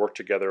 We were going to work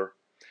together,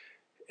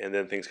 and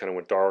then things kind of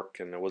went dark,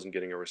 and I wasn't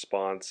getting a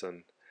response.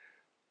 And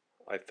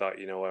I thought,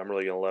 you know what, I'm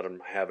really going to let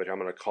him have it. I'm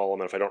going to call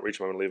him, and if I don't reach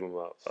him, I'm going to leave him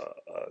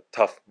a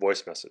tough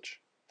voice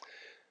message.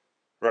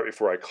 Right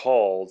before I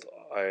called,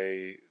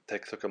 I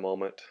took a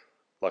moment,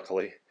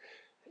 luckily,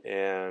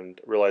 and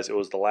realized it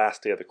was the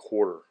last day of the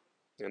quarter.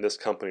 And this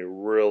company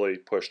really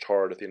pushed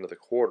hard at the end of the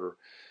quarter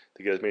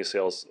to get as many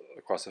sales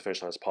across the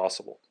finish line as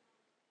possible.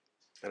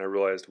 And I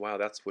realized, wow,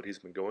 that's what he's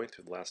been going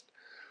through the last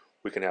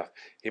week and a half.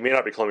 He may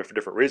not be calling me for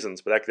different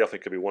reasons, but that definitely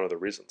could be one of the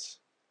reasons.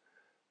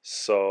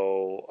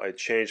 So I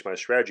changed my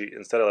strategy.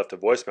 Instead, I left a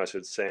voice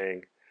message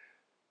saying,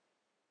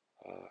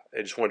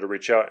 I just wanted to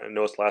reach out and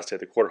know it's the last day of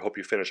the quarter. Hope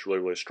you finished really,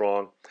 really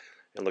strong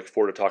and look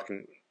forward to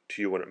talking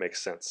to you when it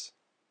makes sense.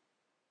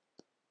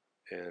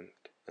 And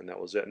that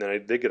was it. And then I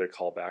did get a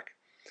call back.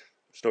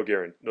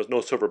 There's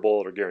no silver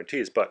bullet or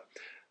guarantees, but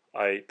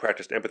I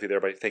practiced empathy there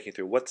by thinking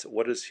through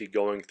what is he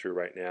going through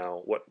right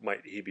now? What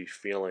might he be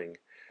feeling?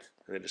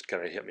 And it just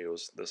kind of hit me. It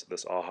was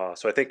this aha.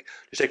 So I think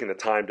just taking the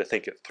time to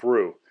think it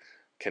through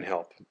can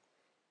help.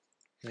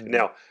 Mm.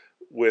 Now,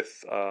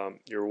 with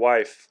your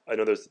wife, I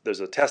know there's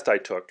a test I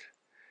took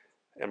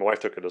and my wife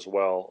took it as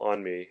well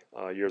on me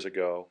years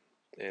ago,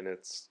 and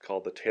it's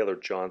called the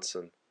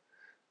Taylor-Johnson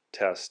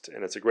test,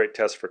 and it's a great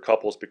test for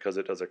couples because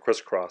it does a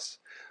crisscross.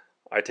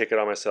 I take it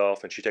on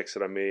myself, and she takes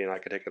it on me, and I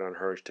can take it on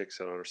her, and she takes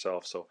it on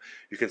herself. So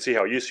you can see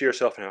how you see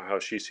yourself and how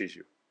she sees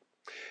you.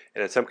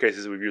 And in some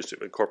cases, we've used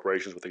it in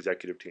corporations with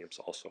executive teams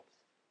also.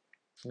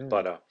 Mm.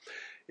 But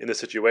in this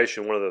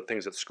situation, one of the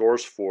things it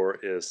scores for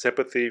is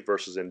sympathy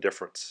versus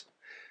indifference.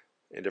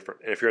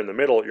 Indifferent. And if you're in the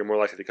middle, you're more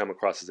likely to come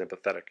across as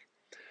empathetic.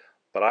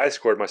 But I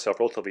scored myself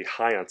relatively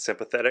high on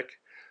sympathetic,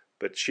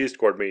 but she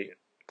scored me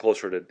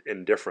closer to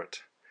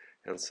indifferent.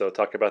 And so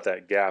talk about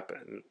that gap,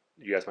 and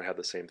you guys might have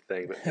the same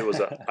thing, but it was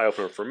an eye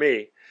opener for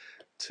me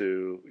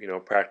to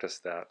practice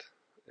that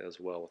as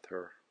well with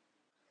her.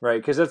 Right,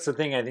 because that's the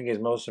thing I think is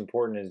most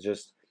important is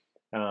just,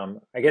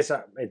 I guess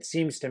it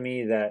seems to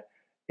me that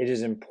it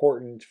is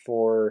important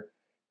for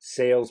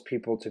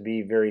salespeople to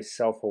be very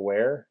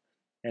self-aware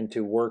and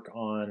to work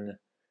on,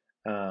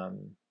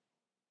 um,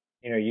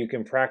 you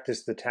can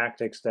practice the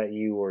tactics that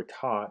you were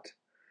taught,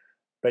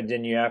 but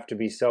then you have to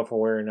be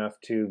self-aware enough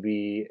to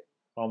be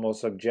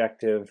almost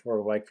objective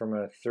or like from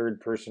a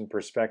third person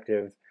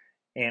perspective,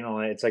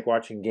 analyze. It's like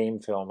watching game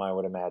film, I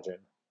would imagine.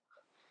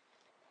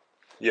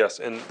 Yes,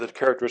 and the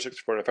characteristics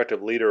for an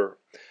effective leader,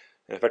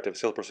 an effective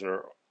salesperson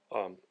are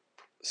um,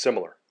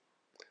 similar.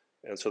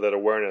 And so that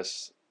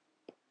awareness,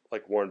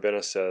 like Warren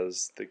Bennis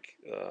says, the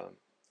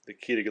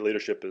key to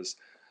leadership is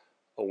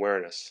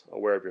awareness,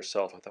 aware of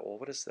yourself. I thought, well,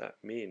 what does that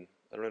mean?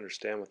 I don't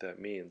understand what that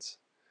means.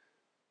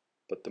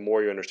 But the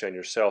more you understand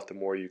yourself, the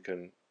more you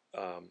can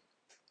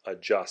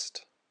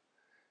adjust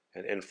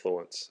and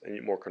influence, and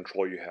the more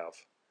control you have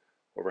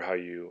over how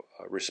you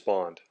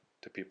respond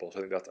to people. So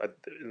I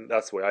think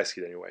that's the way I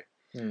see it anyway.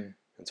 Hmm.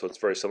 And so it's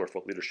very similar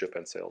for leadership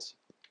and sales.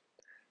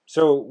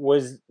 So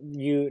was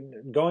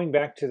you going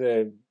back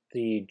to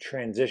the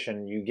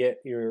transition,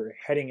 you're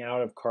heading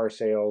out of car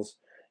sales.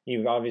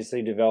 You've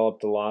obviously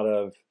developed a lot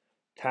of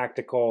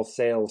tactical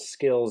sales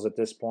skills at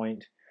this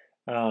point.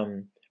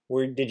 Um,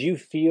 did you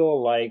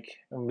feel like,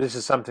 and this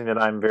is something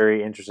that I'm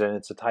very interested in,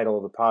 it's the title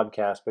of the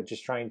podcast, but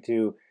just trying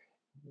to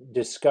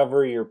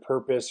discover your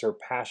purpose or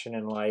passion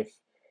in life.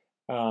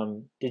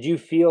 Did you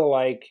feel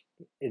like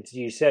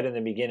you said in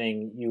the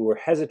beginning you were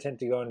hesitant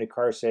to go into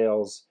car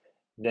sales,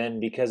 then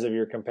because of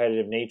your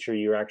competitive nature,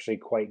 you're actually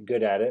quite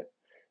good at it.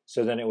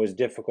 So then it was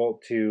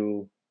difficult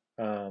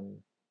um,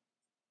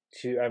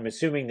 I'm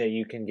assuming that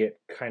you can get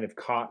kind of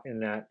caught in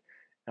that,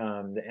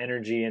 the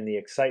energy and the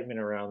excitement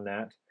around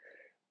that.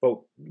 But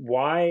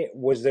why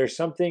was there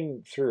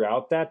something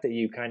throughout that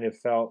you kind of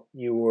felt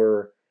you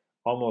were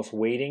almost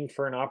waiting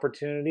for an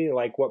opportunity,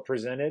 like what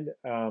presented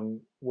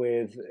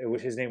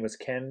with his name was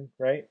Ken,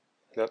 right?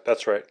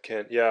 That's right,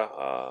 Ken. Yeah,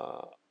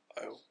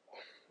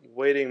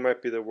 waiting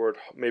might be the word.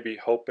 Maybe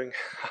hoping.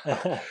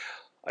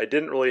 I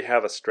didn't really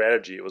have a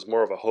strategy. It was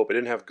more of a hope. I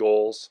didn't have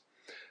goals.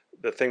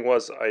 The thing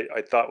was,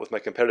 I thought with my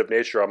competitive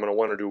nature, I'm going to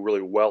want to do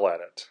really well at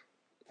it,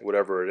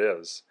 whatever it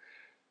is.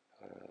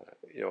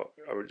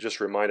 I was just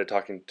reminded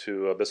talking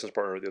to a business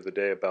partner the other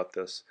day about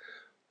this,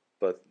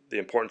 but the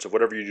importance of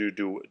whatever you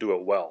do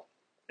it well.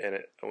 And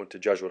I went to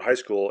Jesuit High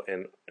School,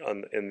 and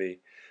in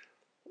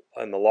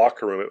the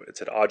locker room, it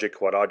said "Age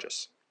quod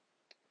agis,"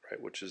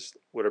 right, which is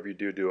whatever you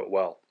do it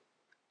well.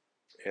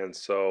 And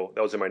so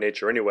that was in my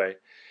nature anyway.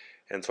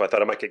 And so I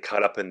thought I might get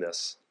caught up in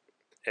this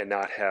and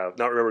not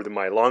remember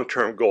my long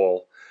term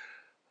goal,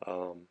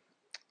 um,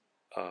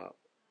 uh,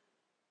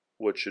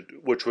 which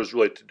was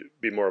really to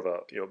be more of a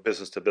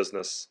business to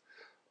business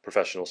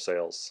professional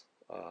sales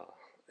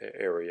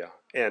area.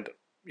 And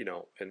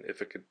and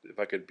if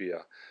I could be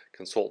a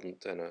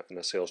consultant and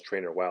a sales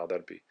trainer, wow,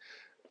 that'd be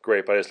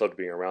great. But I just loved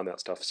being around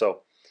that stuff.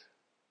 So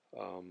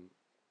um,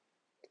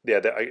 yeah,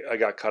 I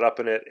got caught up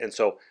in it, and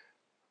so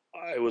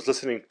I was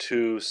listening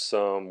to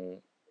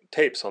some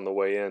tapes on the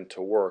way in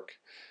to work,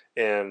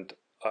 and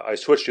I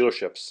switched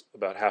dealerships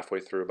about halfway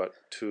through, about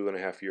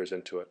 2.5 years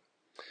into it,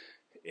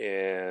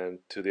 and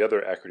to the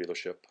other Acura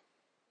dealership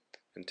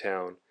in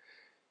town,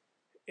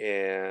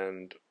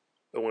 and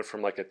it went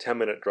from like a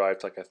 10-minute drive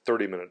to like a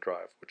 30-minute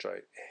drive, which I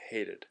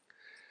hated.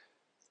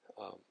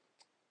 Um,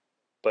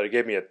 but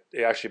it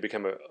actually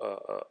became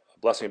a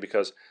blessing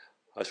because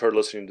I started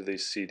listening to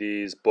these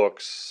CDs,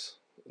 books,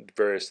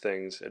 various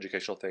things,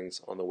 educational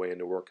things on the way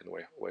into work and the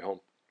way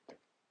home.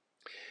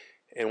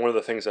 And one of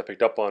the things I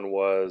picked up on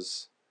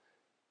was,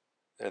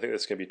 and I think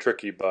this can be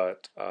tricky,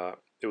 but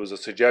it was a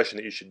suggestion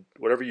that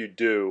whatever you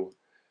do,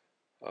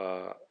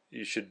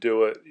 you should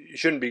do it. You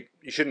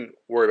shouldn't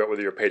worry about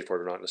whether you're paid for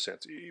it or not, in a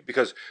sense,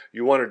 because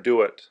you want to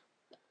do it.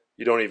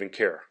 You don't even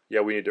care.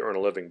 Yeah, we need to earn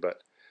a living,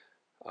 but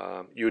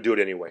you would do it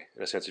anyway,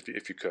 in a sense,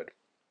 if you could.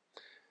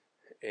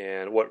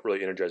 And what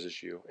really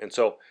energizes you. And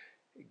so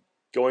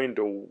going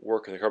to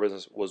work in the car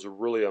business was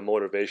really a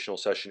motivational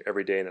session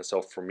every day in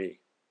itself for me,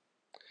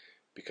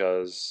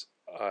 because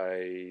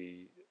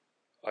I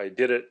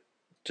did it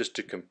just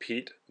to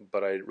compete,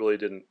 but I really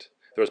didn't.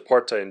 There was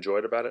parts I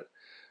enjoyed about it,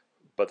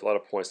 but a lot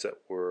of points that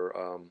were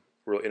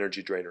real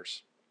energy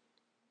drainers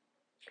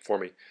for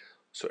me.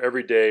 So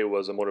every day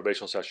was a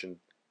motivational session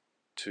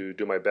to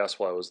do my best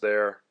while I was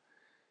there,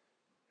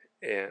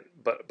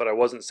 but I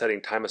wasn't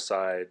setting time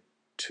aside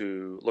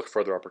to look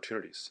for other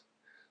opportunities.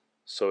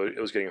 So it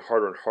was getting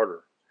harder and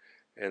harder.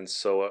 And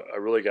so I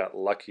really got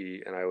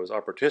lucky, and I was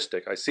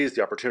opportunistic. I seized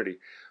the opportunity,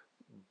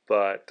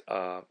 but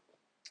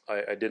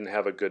I didn't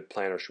have a good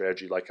plan or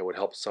strategy like I would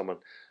help someone.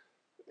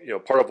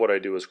 Part of what I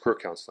do is career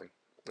counseling.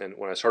 And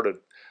when I started,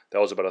 that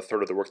was about a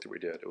third of the work that we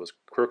did. It was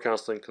career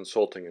counseling,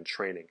 consulting, and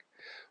training.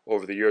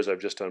 Over the years, I've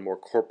just done more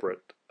corporate.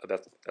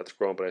 That's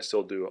grown, but I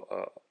still do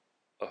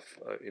a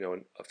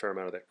fair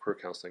amount of that career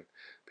counseling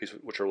piece,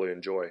 which I really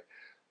enjoy.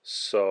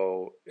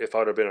 So if I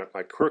would have been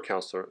my career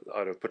counselor,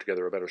 I'd have put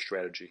together a better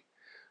strategy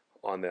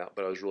on that.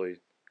 But I was really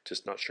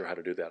just not sure how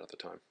to do that at the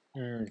time.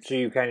 So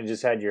you kind of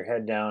just had your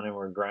head down and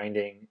were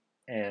grinding,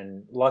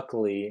 and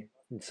luckily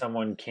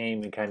someone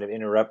came and kind of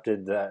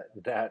interrupted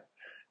that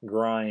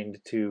grind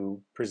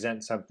to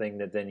present something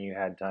that then you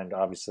had time to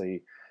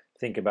obviously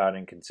think about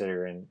and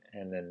consider and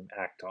then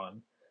act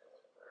on.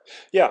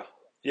 Yeah,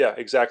 yeah,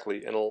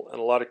 exactly. In a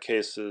lot of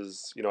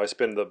cases, I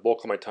spend the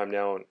bulk of my time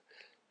now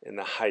in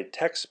the high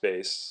tech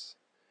space,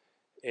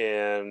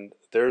 and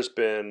there's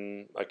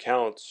been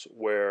accounts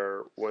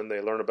where when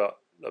they learn about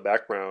the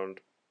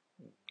background,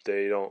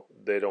 they don't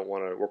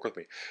want to work with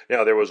me.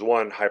 Now there was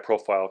one high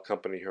profile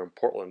company here in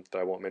Portland that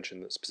I won't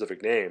mention the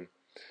specific name,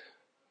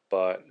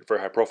 but very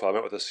high profile. I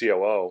met with the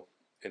COO,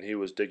 and he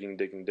was digging,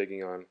 digging,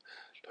 digging on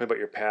talking about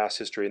your past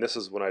history. And this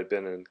is when I'd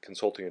been in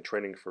consulting and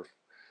training for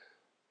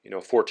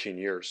 14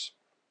 years.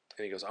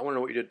 And he goes, I want to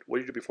know what you did. What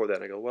did you do before that?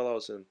 And I go, well, I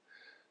was in,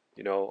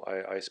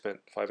 I spent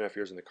 5.5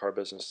 years in the car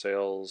business,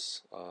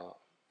 sales,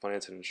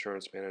 finance and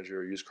insurance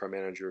manager, used car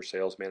manager,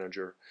 sales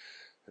manager,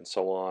 and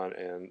so on.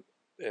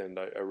 And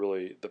I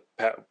really, the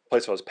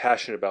place I was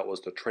passionate about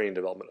was the training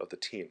development of the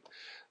team.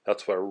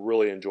 That's what I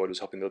really enjoyed, was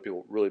helping other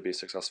people really be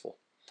successful.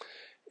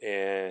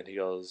 And he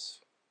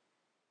goes,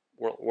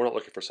 we're not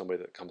looking for somebody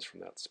that comes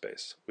from that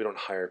space. We don't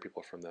hire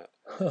people from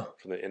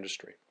the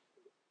industry.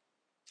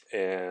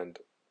 And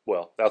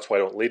well, that's why I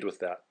don't lead with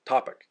that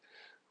topic,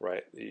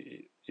 right?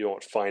 You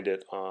won't find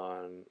it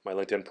on my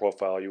LinkedIn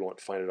profile. You won't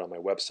find it on my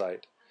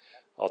website.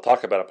 I'll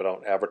talk about it, but I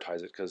don't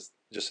advertise it because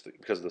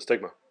of the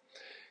stigma.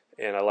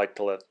 And I like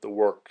to let the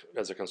work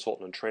as a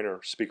consultant and trainer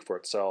speak for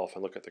itself,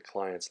 and look at the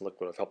clients and look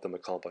what I've helped them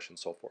accomplish and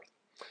so forth.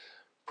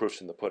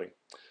 Proof's in the pudding.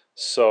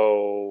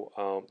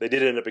 So they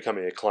did end up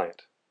becoming a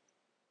client,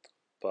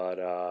 but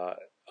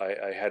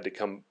I had to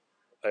come.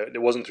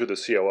 It wasn't through the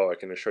COO, I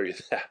can assure you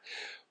that.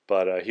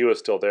 But he was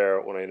still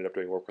there when I ended up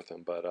doing work with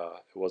him. But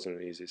it wasn't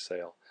an easy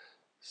sale.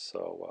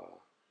 So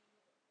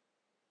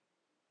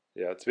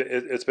yeah,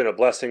 it's been a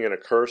blessing and a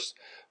curse,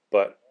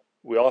 but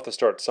we all have to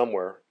start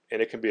somewhere,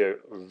 and it can be a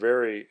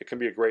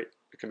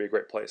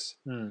great place.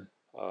 Hmm.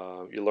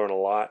 You learn a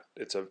lot.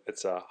 It's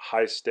a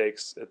high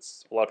stakes.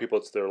 It's a lot of people.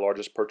 It's their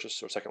largest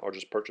purchase or second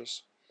largest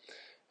purchase,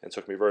 and so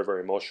it can be very,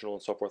 very emotional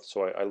and so forth.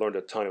 So I learned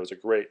a ton.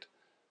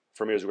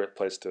 For me, it was a great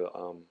place to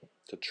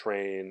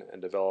train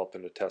and develop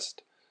and to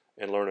test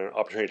and learn, an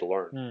opportunity to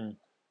learn,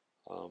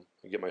 Hmm.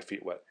 and get my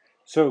feet wet.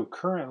 So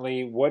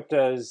currently, what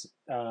does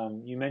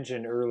you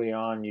mentioned early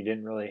on you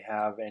didn't really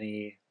have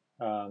any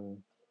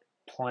um,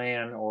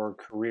 plan or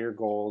career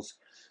goals.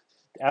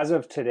 As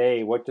of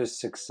today, what does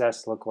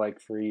success look like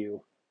for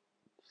you?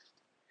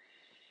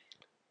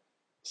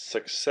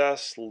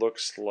 Success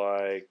looks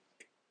like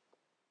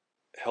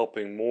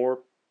helping more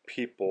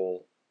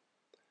people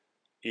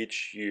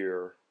each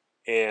year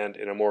and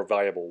in a more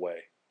valuable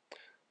way.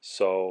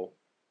 So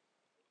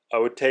I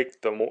would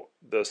take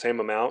the same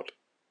amount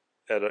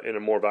in a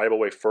more valuable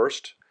way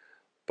first,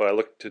 but I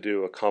look to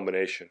do a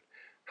combination.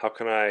 How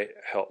can I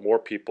help more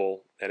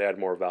people and add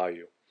more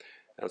value?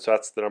 And so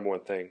that's the number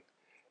one thing.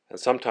 And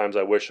sometimes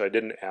I wish I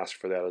didn't ask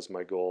for that as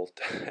my goal,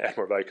 to add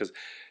more value, because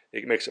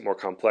it makes it more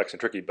complex and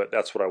tricky, but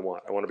that's what I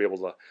want. I want to be able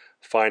to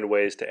find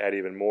ways to add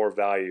even more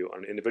value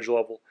on an individual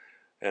level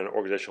and an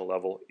organizational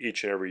level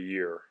each and every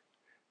year.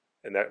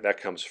 And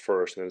that comes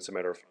first. And then it's a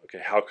matter of,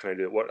 okay, how can I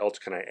do it? What else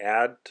can I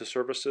add to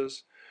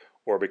services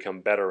or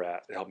become better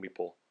at to help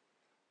people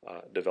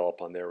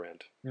develop on their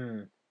end?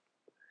 Hmm.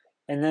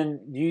 And then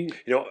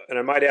And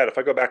I might add, if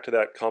I go back to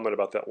that comment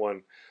about that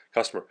one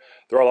customer,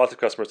 there are lots of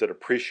customers that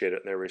appreciate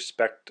it and they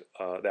respect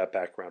that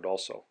background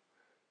also,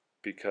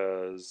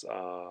 because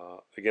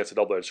again, it's a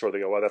double-edged sword. They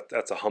go, well,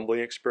 that's a humbling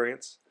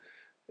experience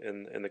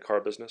in the car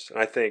business, and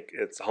I think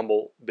it's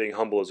humble. Being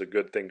humble is a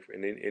good thing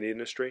in any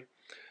industry,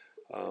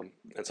 and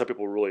some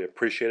people really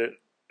appreciate it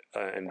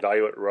and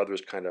value it, or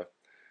others kind of,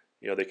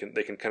 they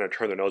can kind of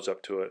turn their nose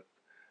up to it,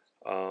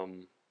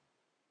 um,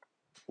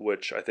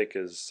 which I think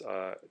is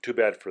too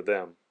bad for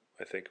them.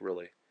 I think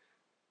really.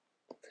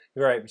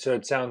 right. So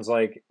it sounds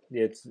like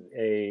it's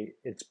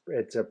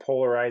a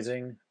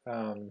polarizing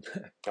That's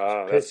the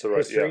right.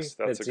 history. Yes, that's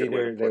a That's good way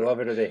to either they put it. love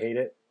it or they hate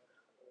it.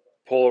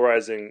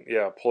 Polarizing,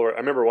 yeah. I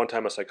remember one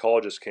time a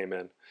psychologist came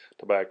in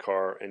to buy a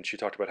car, and she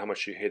talked about how much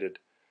she hated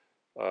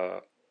uh,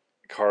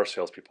 car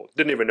salespeople.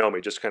 Didn't even know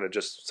me. Just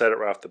said it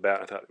right off the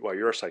bat. I thought, wow,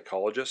 you're a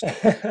psychologist,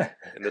 That's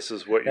and this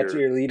is what what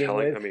you're you're leading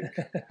telling. I with.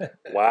 mean,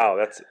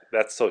 wow,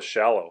 that's so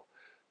shallow.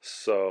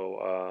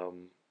 So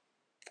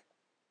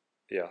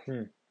yeah.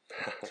 Hmm.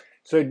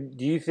 So,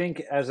 do you think,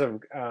 as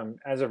of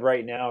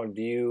right now,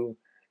 do you,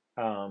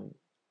 um,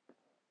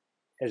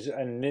 as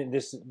and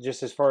this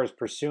just as far as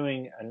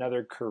pursuing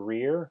another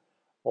career,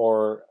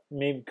 or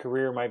maybe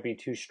career might be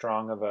too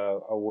strong of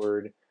a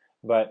word,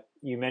 but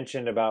you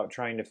mentioned about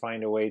trying to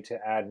find a way to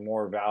add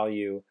more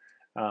value.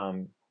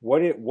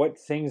 What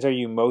things are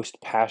you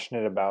most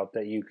passionate about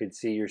that you could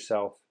see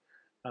yourself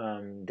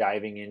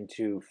diving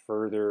into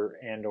further,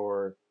 and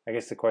or I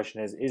guess the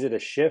question is it a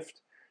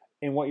shift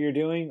in what you're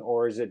doing,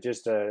 or is it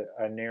just a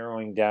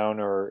narrowing down,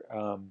 or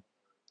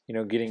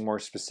getting more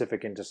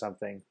specific into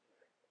something?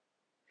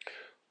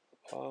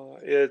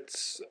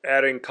 It's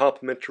adding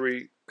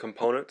complementary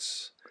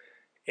components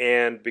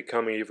and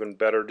becoming even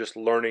better, just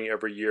learning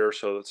every year.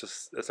 So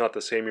it's not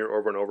the same year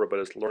over and over, but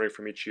it's learning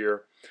from each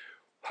year.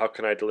 How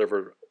can I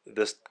deliver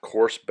this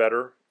course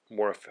better?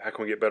 How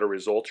can we get better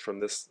results from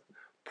this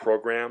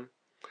program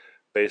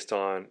based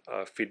on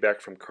feedback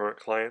from current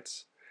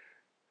clients?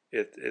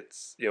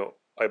 It's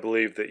I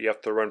believe that you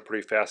have to run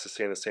pretty fast to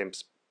stay in the same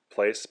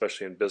place,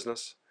 especially in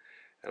business.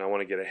 And I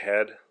want to get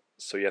ahead,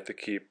 so you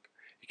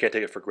can't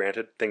take it for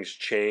granted. Things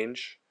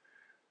change,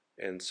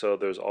 and so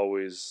there's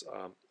always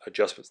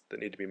adjustments that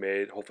need to be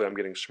made. Hopefully, I'm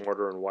getting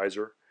smarter and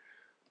wiser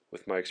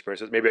with my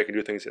experiences. Maybe I can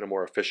do things in a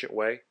more efficient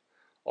way,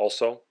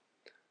 also.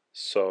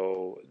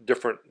 So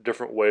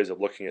different ways of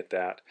looking at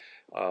that.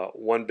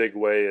 One big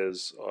way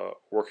is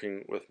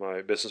working with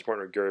my business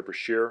partner Gary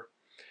Brashear.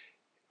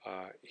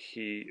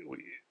 He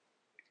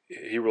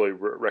really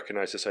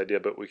recognized this idea,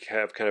 but we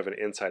have kind of an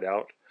inside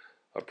out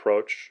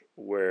approach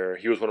where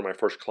he was one of my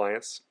first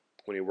clients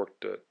when he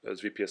worked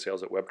as VP of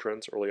Sales at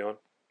WebTrends early on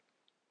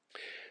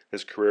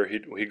his career.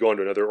 He'd go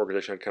into another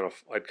organization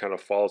I'd kind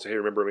of follow. So hey,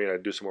 remember me? And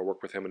I'd do some more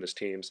work with him and his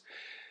teams.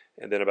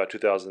 And then about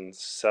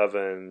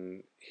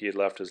 2007, he had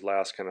left his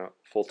last kind of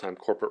full-time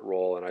corporate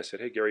role, and I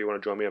said, "Hey Gary, you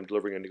want to join me? I'm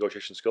delivering a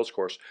negotiation skills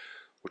course,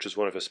 which is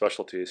one of his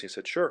specialties." He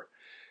said, "Sure."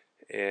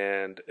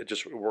 And it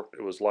just worked.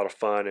 It was a lot of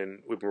fun,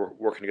 and we've been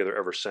working together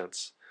ever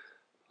since.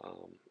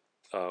 Um,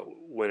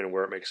 when and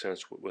where it makes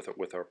sense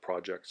with our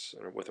projects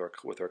and with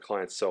our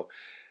clients. So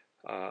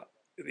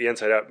the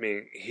inside out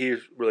meaning he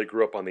really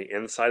grew up on the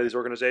inside of these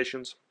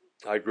organizations.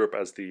 I grew up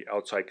as the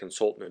outside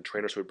consultant and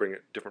trainer, so we bring a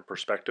different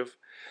perspective,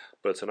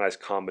 but it's a nice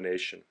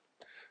combination.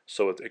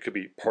 So it could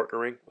be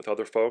partnering with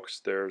other folks.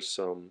 There's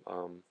some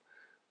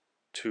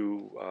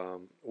two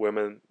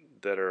women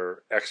that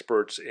are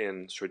experts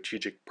in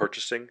strategic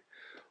purchasing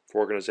for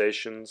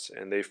organizations,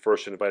 and they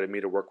first invited me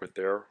to work with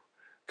their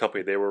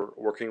company they were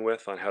working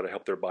with on how to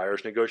help their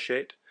buyers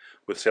negotiate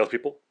with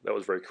salespeople. That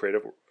was very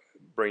creative,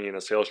 bringing in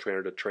a sales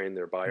trainer to train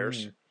their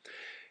buyers Mm.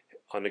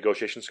 on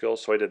negotiation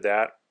skills. So I did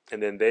that,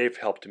 and then they've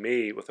helped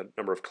me with a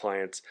number of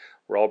clients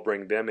where I'll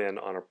bring them in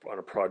on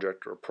a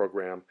project or a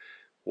program.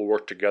 We'll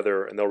work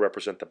together, and they'll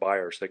represent the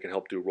buyers. They can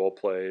help do role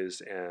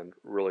plays and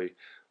really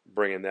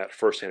bring in that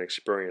firsthand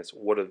experience.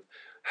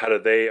 How do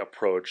they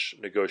approach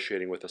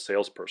negotiating with a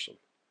salesperson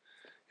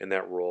in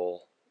that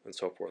role, and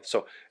so forth.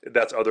 So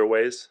that's other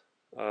ways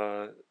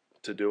uh,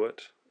 to do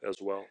it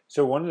as well.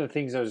 So one of the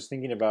things I was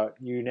thinking about,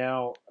 you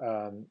now,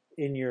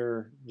 in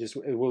your just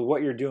with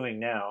what you're doing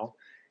now,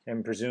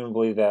 and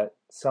presumably that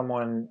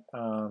someone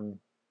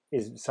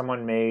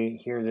may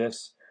hear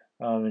this,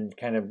 and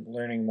kind of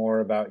learning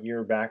more about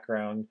your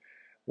background.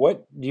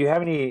 What do you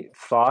have any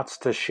thoughts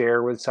to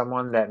share with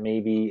someone that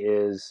maybe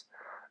is,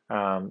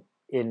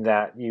 in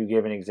that you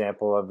give an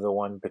example of the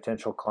one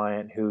potential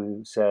client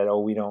who said,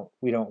 "Oh, we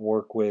don't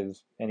work with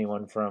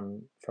anyone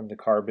from the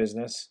car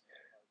business,"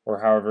 or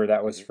however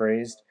that was Mm-hmm.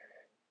 phrased.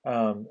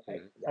 Mm-hmm.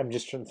 I'm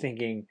just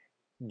thinking,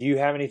 do you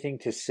have anything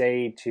to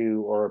say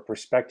to, or a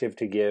perspective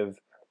to give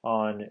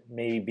on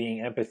maybe being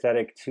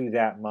empathetic to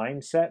that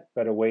mindset,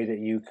 but a way that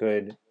you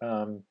could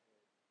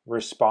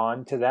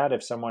respond to that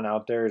if someone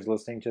out there is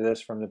listening to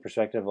this from the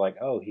perspective like,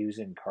 oh, he was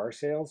in car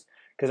sales?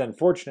 Because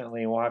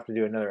unfortunately, we'll have to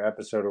do another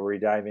episode where we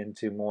dive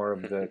into more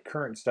of the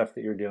current stuff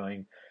that you're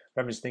doing.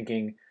 But I'm just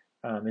thinking,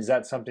 is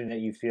that something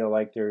that you feel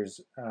like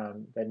there's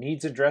that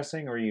needs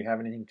addressing, or you have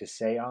anything to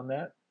say on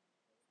that?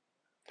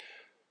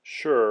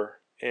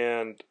 Sure.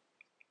 And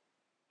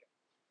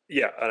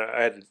yeah,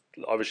 I had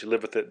to obviously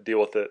live with it, deal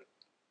with it,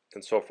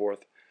 and so forth.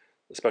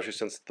 Especially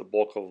since the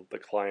bulk of the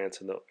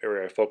clients in the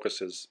area I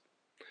focus is,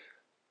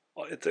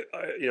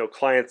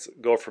 clients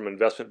go from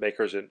investment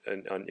makers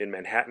in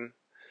Manhattan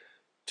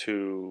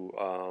to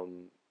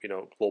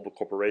global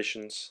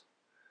corporations.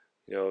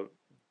 You know,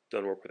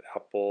 done work with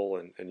Apple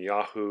and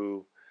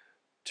Yahoo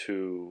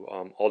to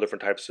all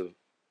different types of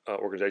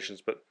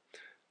organizations, but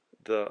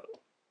the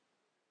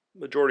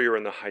majority are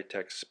in the high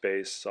tech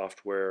space,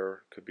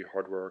 software, could be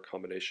hardware, a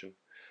combination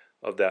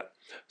of that.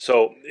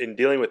 So in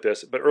dealing with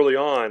this, but early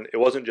on, it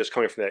wasn't just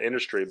coming from that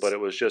industry, but it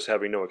was just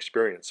having no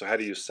experience. So how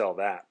do you sell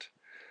that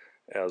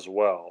as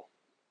well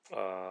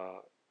uh,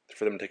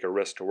 for them to take a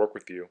risk to work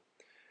with you?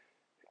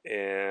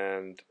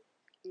 And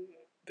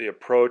the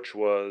approach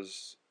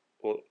was,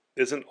 well,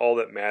 isn't all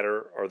that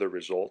matter are the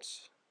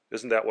results?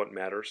 Isn't that what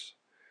matters?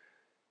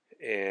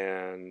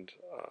 And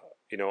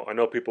I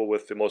know people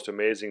with the most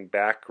amazing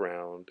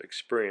background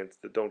experience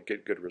that don't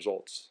get good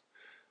results.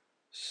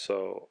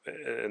 So,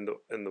 and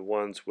the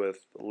ones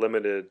with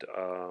limited,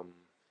 uh,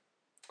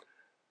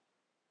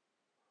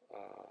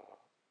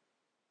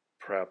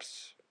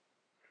 perhaps,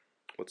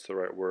 what's the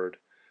right word?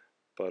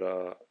 But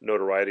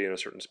notoriety in a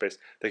certain space,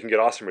 they can get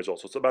awesome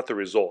results. So it's about the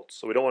results.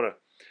 So we don't want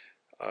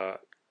to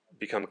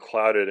become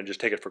clouded and just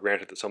take it for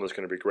granted that someone's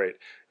going to be great.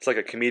 It's like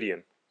a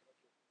comedian.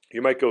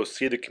 You might go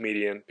see the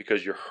comedian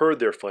because you heard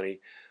they're funny,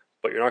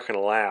 but you're not going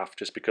to laugh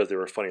just because they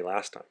were funny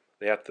last time.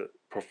 They have to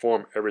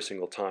perform every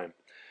single time.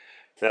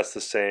 And that's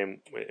the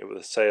same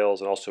with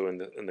sales and also in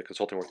the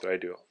consulting work that I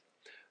do.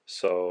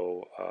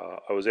 So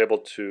I was able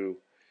to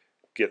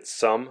get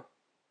some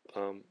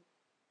um,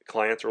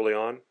 clients early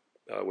on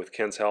with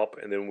Ken's help,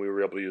 and then we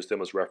were able to use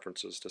them as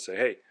references to say,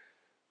 hey,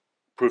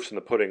 proof's in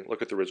the pudding.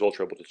 Look at the results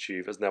you're able to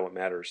achieve. Isn't that what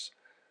matters?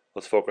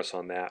 Let's focus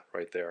on that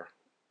right there.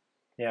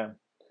 Yeah.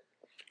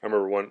 I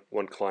remember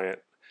one client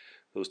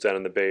that was down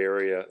in the Bay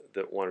Area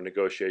that wanted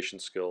negotiation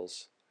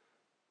skills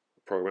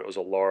program. It was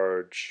a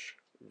large,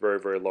 very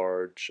very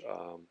large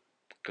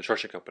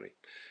construction company.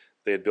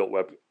 They had built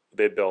what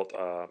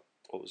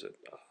was it?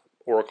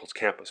 Oracle's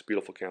campus,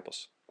 beautiful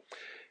campus,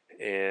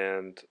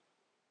 and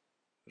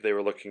they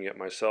were looking at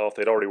myself.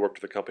 They'd already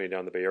worked with a company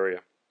down in the Bay Area,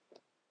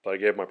 but I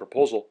gave my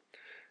proposal,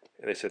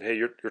 and they said, "Hey,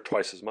 you're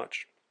twice as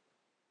much."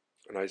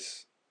 And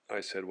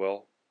I said,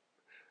 "Well,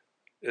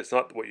 it's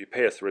not what you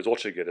pay; it's the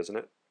results you get, isn't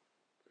it?"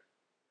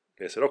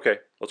 They said, "Okay,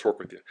 let's work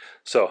with you."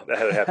 So that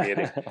had a happy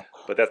ending.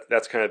 But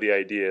that's kind of the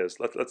idea is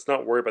let's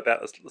not worry about that.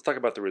 Let's talk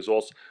about the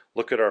results.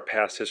 Look at our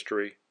past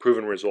history,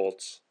 proven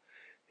results,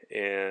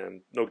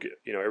 and no,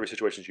 every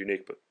situation is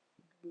unique, but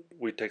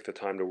we take the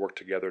time to work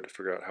together to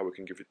figure out how we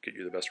can get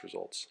you the best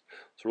results.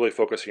 So really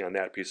focusing on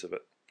that piece of it,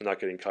 and not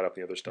getting caught up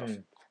in the other stuff.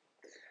 Mm.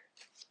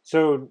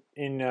 So,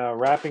 in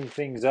wrapping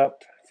things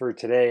up for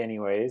today,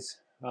 anyways,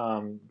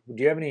 do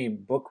you have any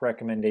book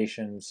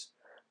recommendations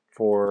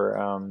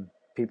for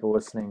people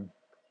listening?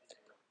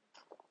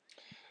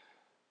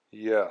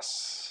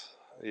 Yes,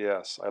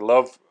 yes, I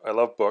love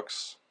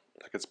books.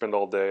 I could spend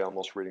all day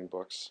almost reading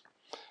books.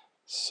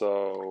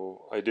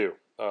 So I do.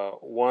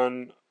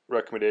 One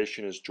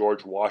recommendation is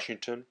George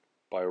Washington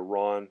by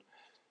Ron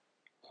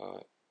uh,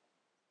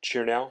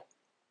 Chernow.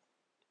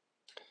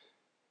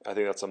 I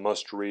think that's a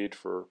must read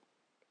for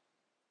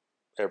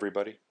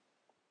everybody,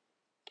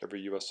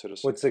 every U.S.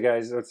 citizen, What's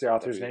the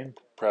author's maybe name?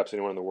 perhaps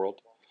anyone in the world.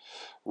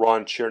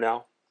 Ron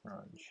Chernow,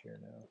 Ron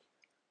Chernow.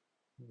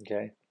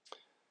 Okay.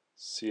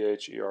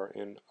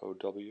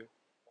 Chernow.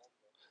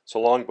 It's a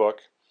long book.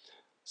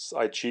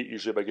 I cheat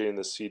usually by getting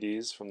the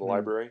CDs from the Mm.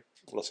 library,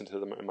 listen to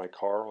them in my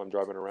car while I'm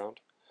driving around.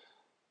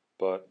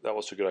 But that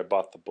was so good, I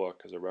bought the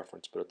book as a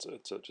reference. But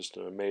just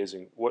an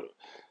amazing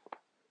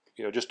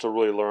just to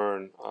really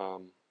learn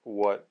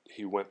what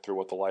he went through,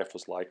 what the life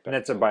was like And back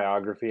that's a then.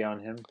 biography on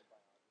him.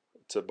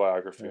 It's a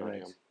biography Oh, on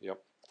nice. him.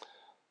 Yep.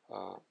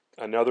 Uh,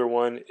 Another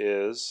one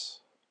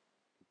is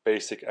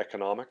Basic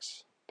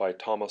Economics by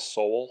Thomas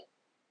Sowell,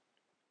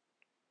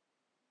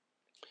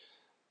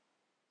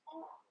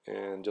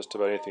 and just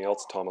about anything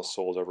else Thomas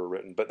Sowell's ever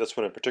written. But this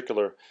one in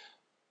particular,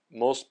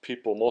 most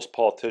people, most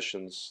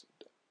politicians,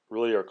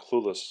 really are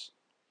clueless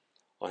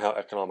on how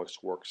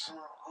economics works.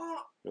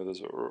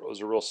 There's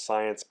a real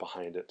science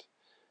behind it,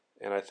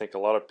 and I think a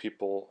lot of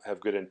people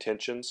have good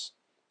intentions,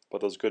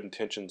 but those good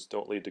intentions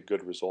don't lead to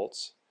good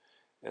results.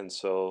 And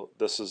so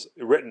this is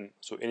written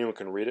so anyone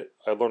can read it.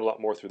 I learned a lot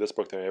more through this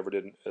book than I ever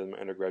did in my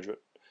undergraduate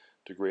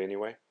degree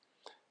anyway.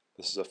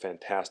 This is a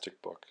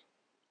fantastic book.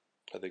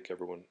 I think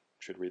everyone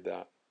should read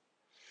that.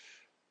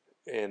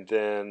 And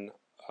then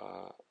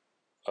uh,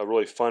 a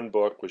really fun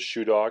book was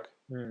Shoe Dog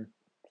Mm.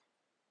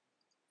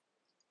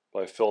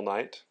 by Phil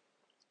Knight,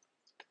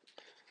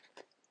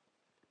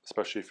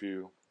 especially if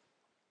you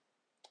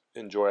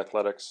enjoy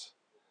athletics,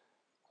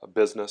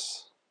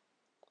 business,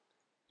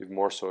 even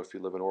more so if you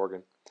live in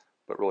Oregon,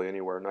 but really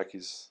anywhere.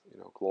 Nike's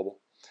global.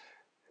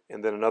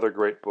 And then another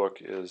great book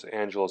is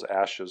Angela's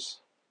Ashes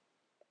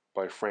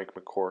by Frank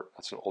McCourt.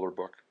 That's an older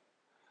book,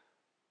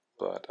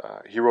 but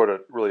he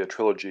wrote really a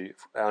trilogy,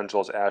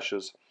 Angela's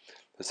Ashes.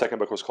 The second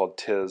book was called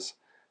Tis,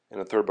 and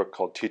the third book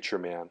called Teacher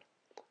Man.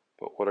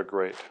 But what a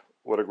great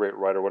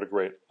writer, what a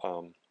great.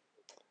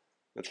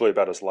 It's really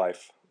about his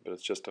life, but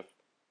it's just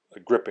a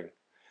gripping.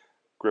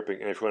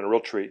 And if you want a real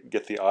treat,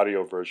 get the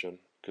audio version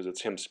because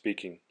it's him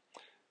speaking.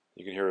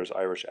 You can hear his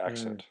Irish Mm.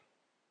 accent.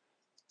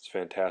 It's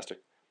fantastic.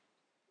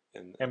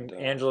 And And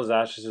Angela's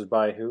Ashes is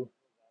by who?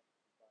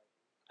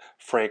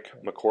 Frank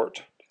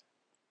McCourt.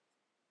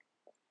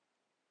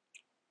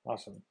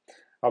 Awesome.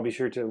 I'll be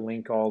sure to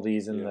link all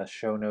these in Yeah. the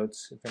show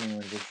notes if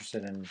anyone's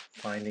interested in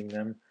finding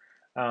them.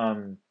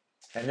 Um,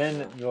 and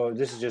then, well,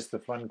 this is just the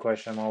fun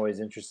question I'm always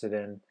interested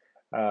in.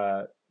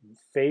 Uh,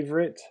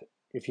 Favorite,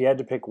 if you had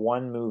to pick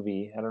one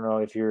movie, I don't know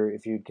if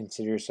you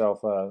consider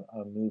yourself a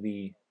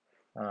movie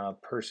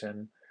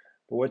person,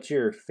 but what's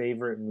your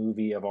favorite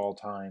movie of all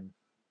time?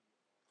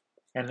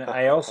 And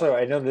I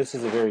know this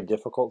is a very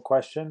difficult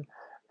question,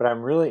 but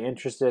I'm really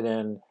interested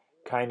in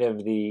kind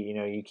of the,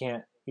 you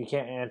can't you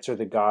can't answer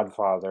The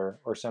Godfather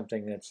or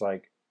something that's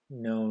like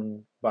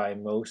known by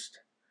most,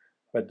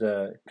 but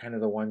the kind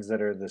of the ones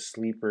that are the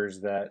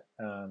sleepers that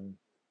are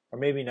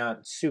maybe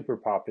not super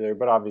popular,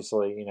 but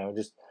obviously,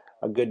 just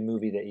a good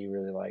movie that you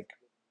really like.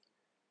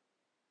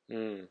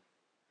 Mm.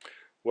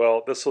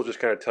 Well, this will just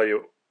kind of tell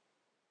you.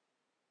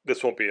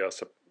 This won't be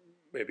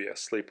maybe a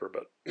sleeper,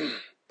 but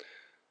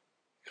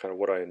kind of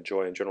what I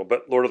enjoy in general.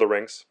 But Lord of the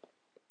Rings.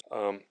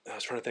 I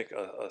was trying to think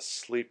a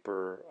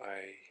sleeper.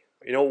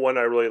 One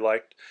I really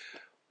liked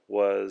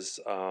was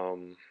I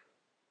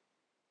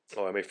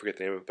may forget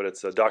the name of it, but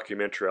it's a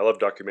documentary. I love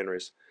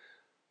documentaries.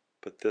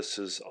 But this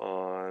is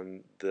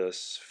on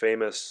this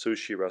famous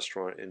sushi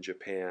restaurant in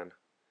Japan,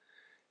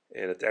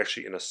 and it's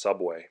actually in a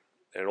subway,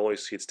 and it only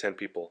seats 10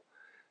 people.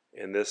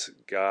 And this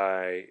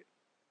guy,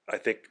 I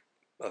think,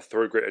 a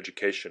third grade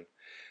education,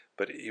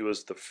 but it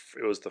was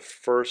the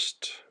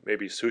first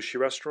maybe sushi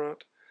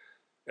restaurant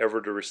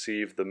ever to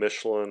receive the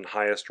Michelin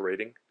highest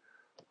rating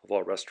of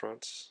all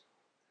restaurants.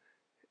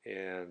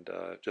 And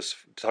just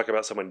talk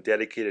about someone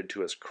dedicated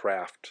to his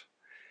craft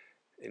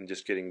and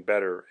just getting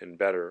better and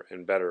better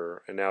and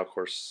better. And now, of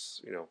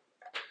course,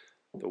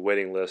 the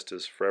waiting list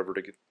is forever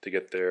to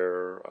get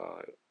there.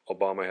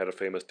 Obama had a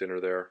famous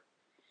dinner there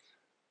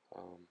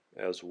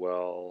as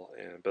well,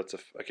 but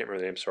I can't remember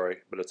the name. Sorry,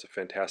 but it's a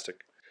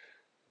fantastic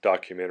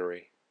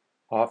documentary.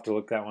 I'll have to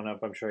look that one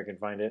up. I'm sure I can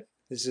find it.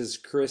 This is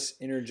Chris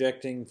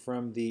interjecting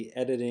from the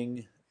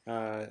editing.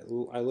 I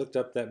looked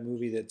up that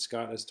movie that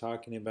Scott is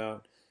talking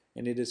about,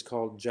 and it is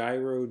called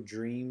Gyro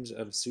Dreams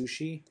of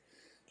Sushi.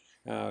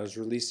 It was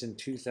released in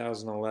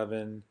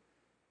 2011.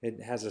 It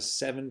has a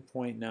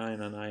 7.9 on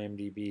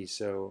IMDb.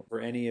 So, for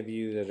any of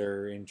you that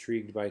are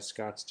intrigued by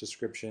Scott's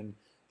description,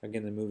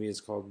 again, the movie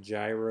is called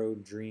Gyro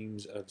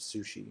Dreams of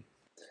Sushi.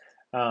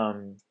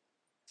 All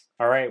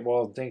right.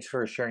 Well, thanks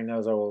for sharing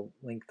those. I will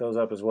link those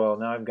up as well.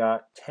 Now I've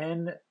got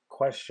 10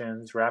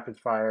 questions, rapid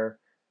fire.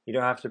 You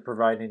don't have to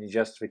provide any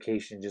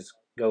justification. Just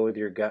go with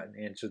your gut and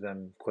answer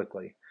them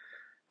quickly.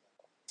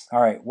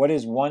 All right. What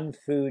is one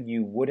food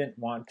you wouldn't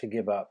want to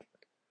give up?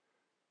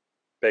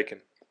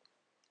 Bacon.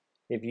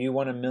 If you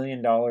won $1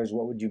 million,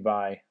 what would you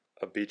buy?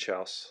 A beach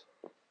house.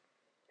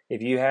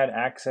 If you had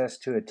access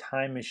to a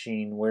time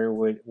machine,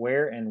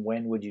 where and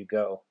when would you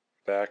go?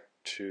 Back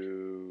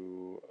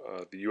to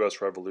the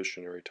U.S.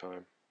 Revolutionary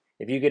time.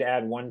 If you could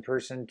add one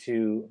person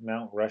to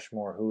Mount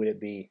Rushmore, who would it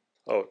be?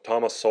 Oh,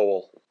 Thomas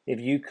Sowell. If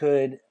you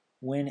could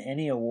win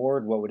any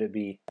award, what would it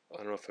be? I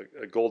don't know if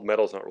a gold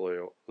medal is not really.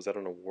 Was that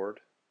an award?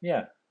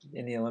 Yeah,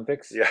 in the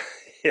Olympics. Yeah,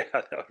 yeah,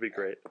 that would be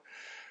great.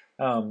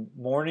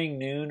 Morning,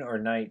 noon, or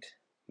night?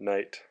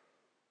 Night.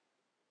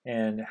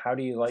 And how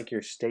do you like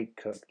your steak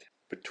cooked?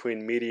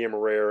 Between medium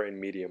rare and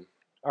medium.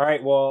 All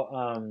right.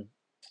 Well,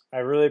 I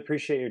really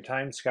appreciate your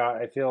time, Scott.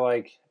 I feel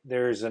like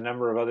there's a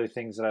number of other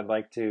things that I'd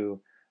like to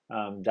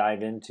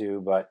dive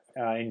into, but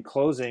in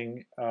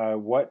closing,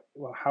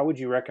 how would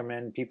you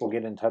recommend people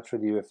get in touch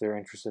with you if they're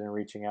interested in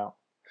reaching out?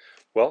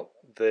 Well,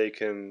 they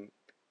can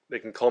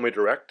call me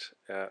direct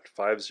at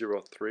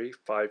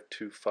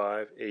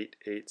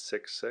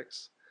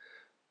 503-525-8866.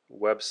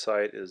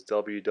 Website is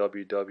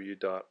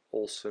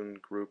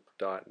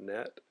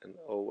www.olsengroup.net, and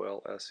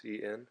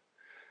OLSEN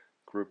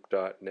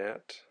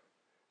group.net,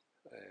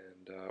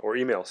 and or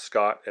email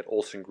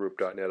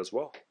scott@olsengroup.net as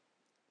well.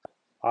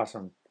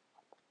 Awesome.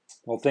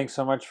 Well, thanks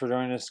so much for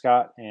joining us,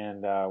 Scott,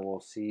 and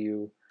we'll see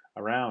you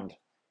around.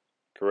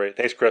 Great.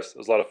 Thanks, Chris. It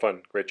was a lot of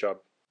fun. Great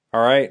job.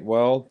 All right.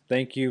 Well,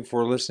 thank you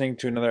for listening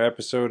to another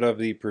episode of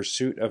The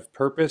Pursuit of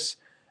Purpose.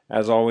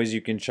 As always,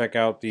 you can check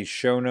out the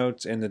show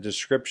notes in the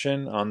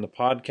description on the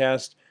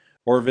podcast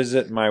or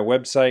visit my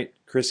website,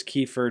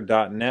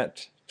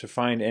 chriskiefer.net, to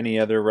find any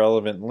other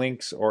relevant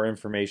links or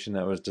information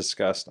that was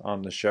discussed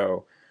on the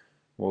show.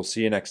 We'll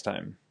see you next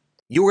time.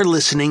 You're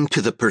listening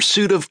to the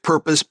Pursuit of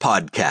Purpose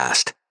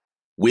podcast.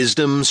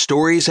 Wisdom,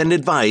 stories, and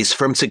advice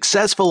from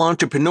successful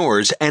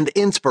entrepreneurs and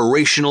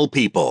inspirational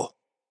people.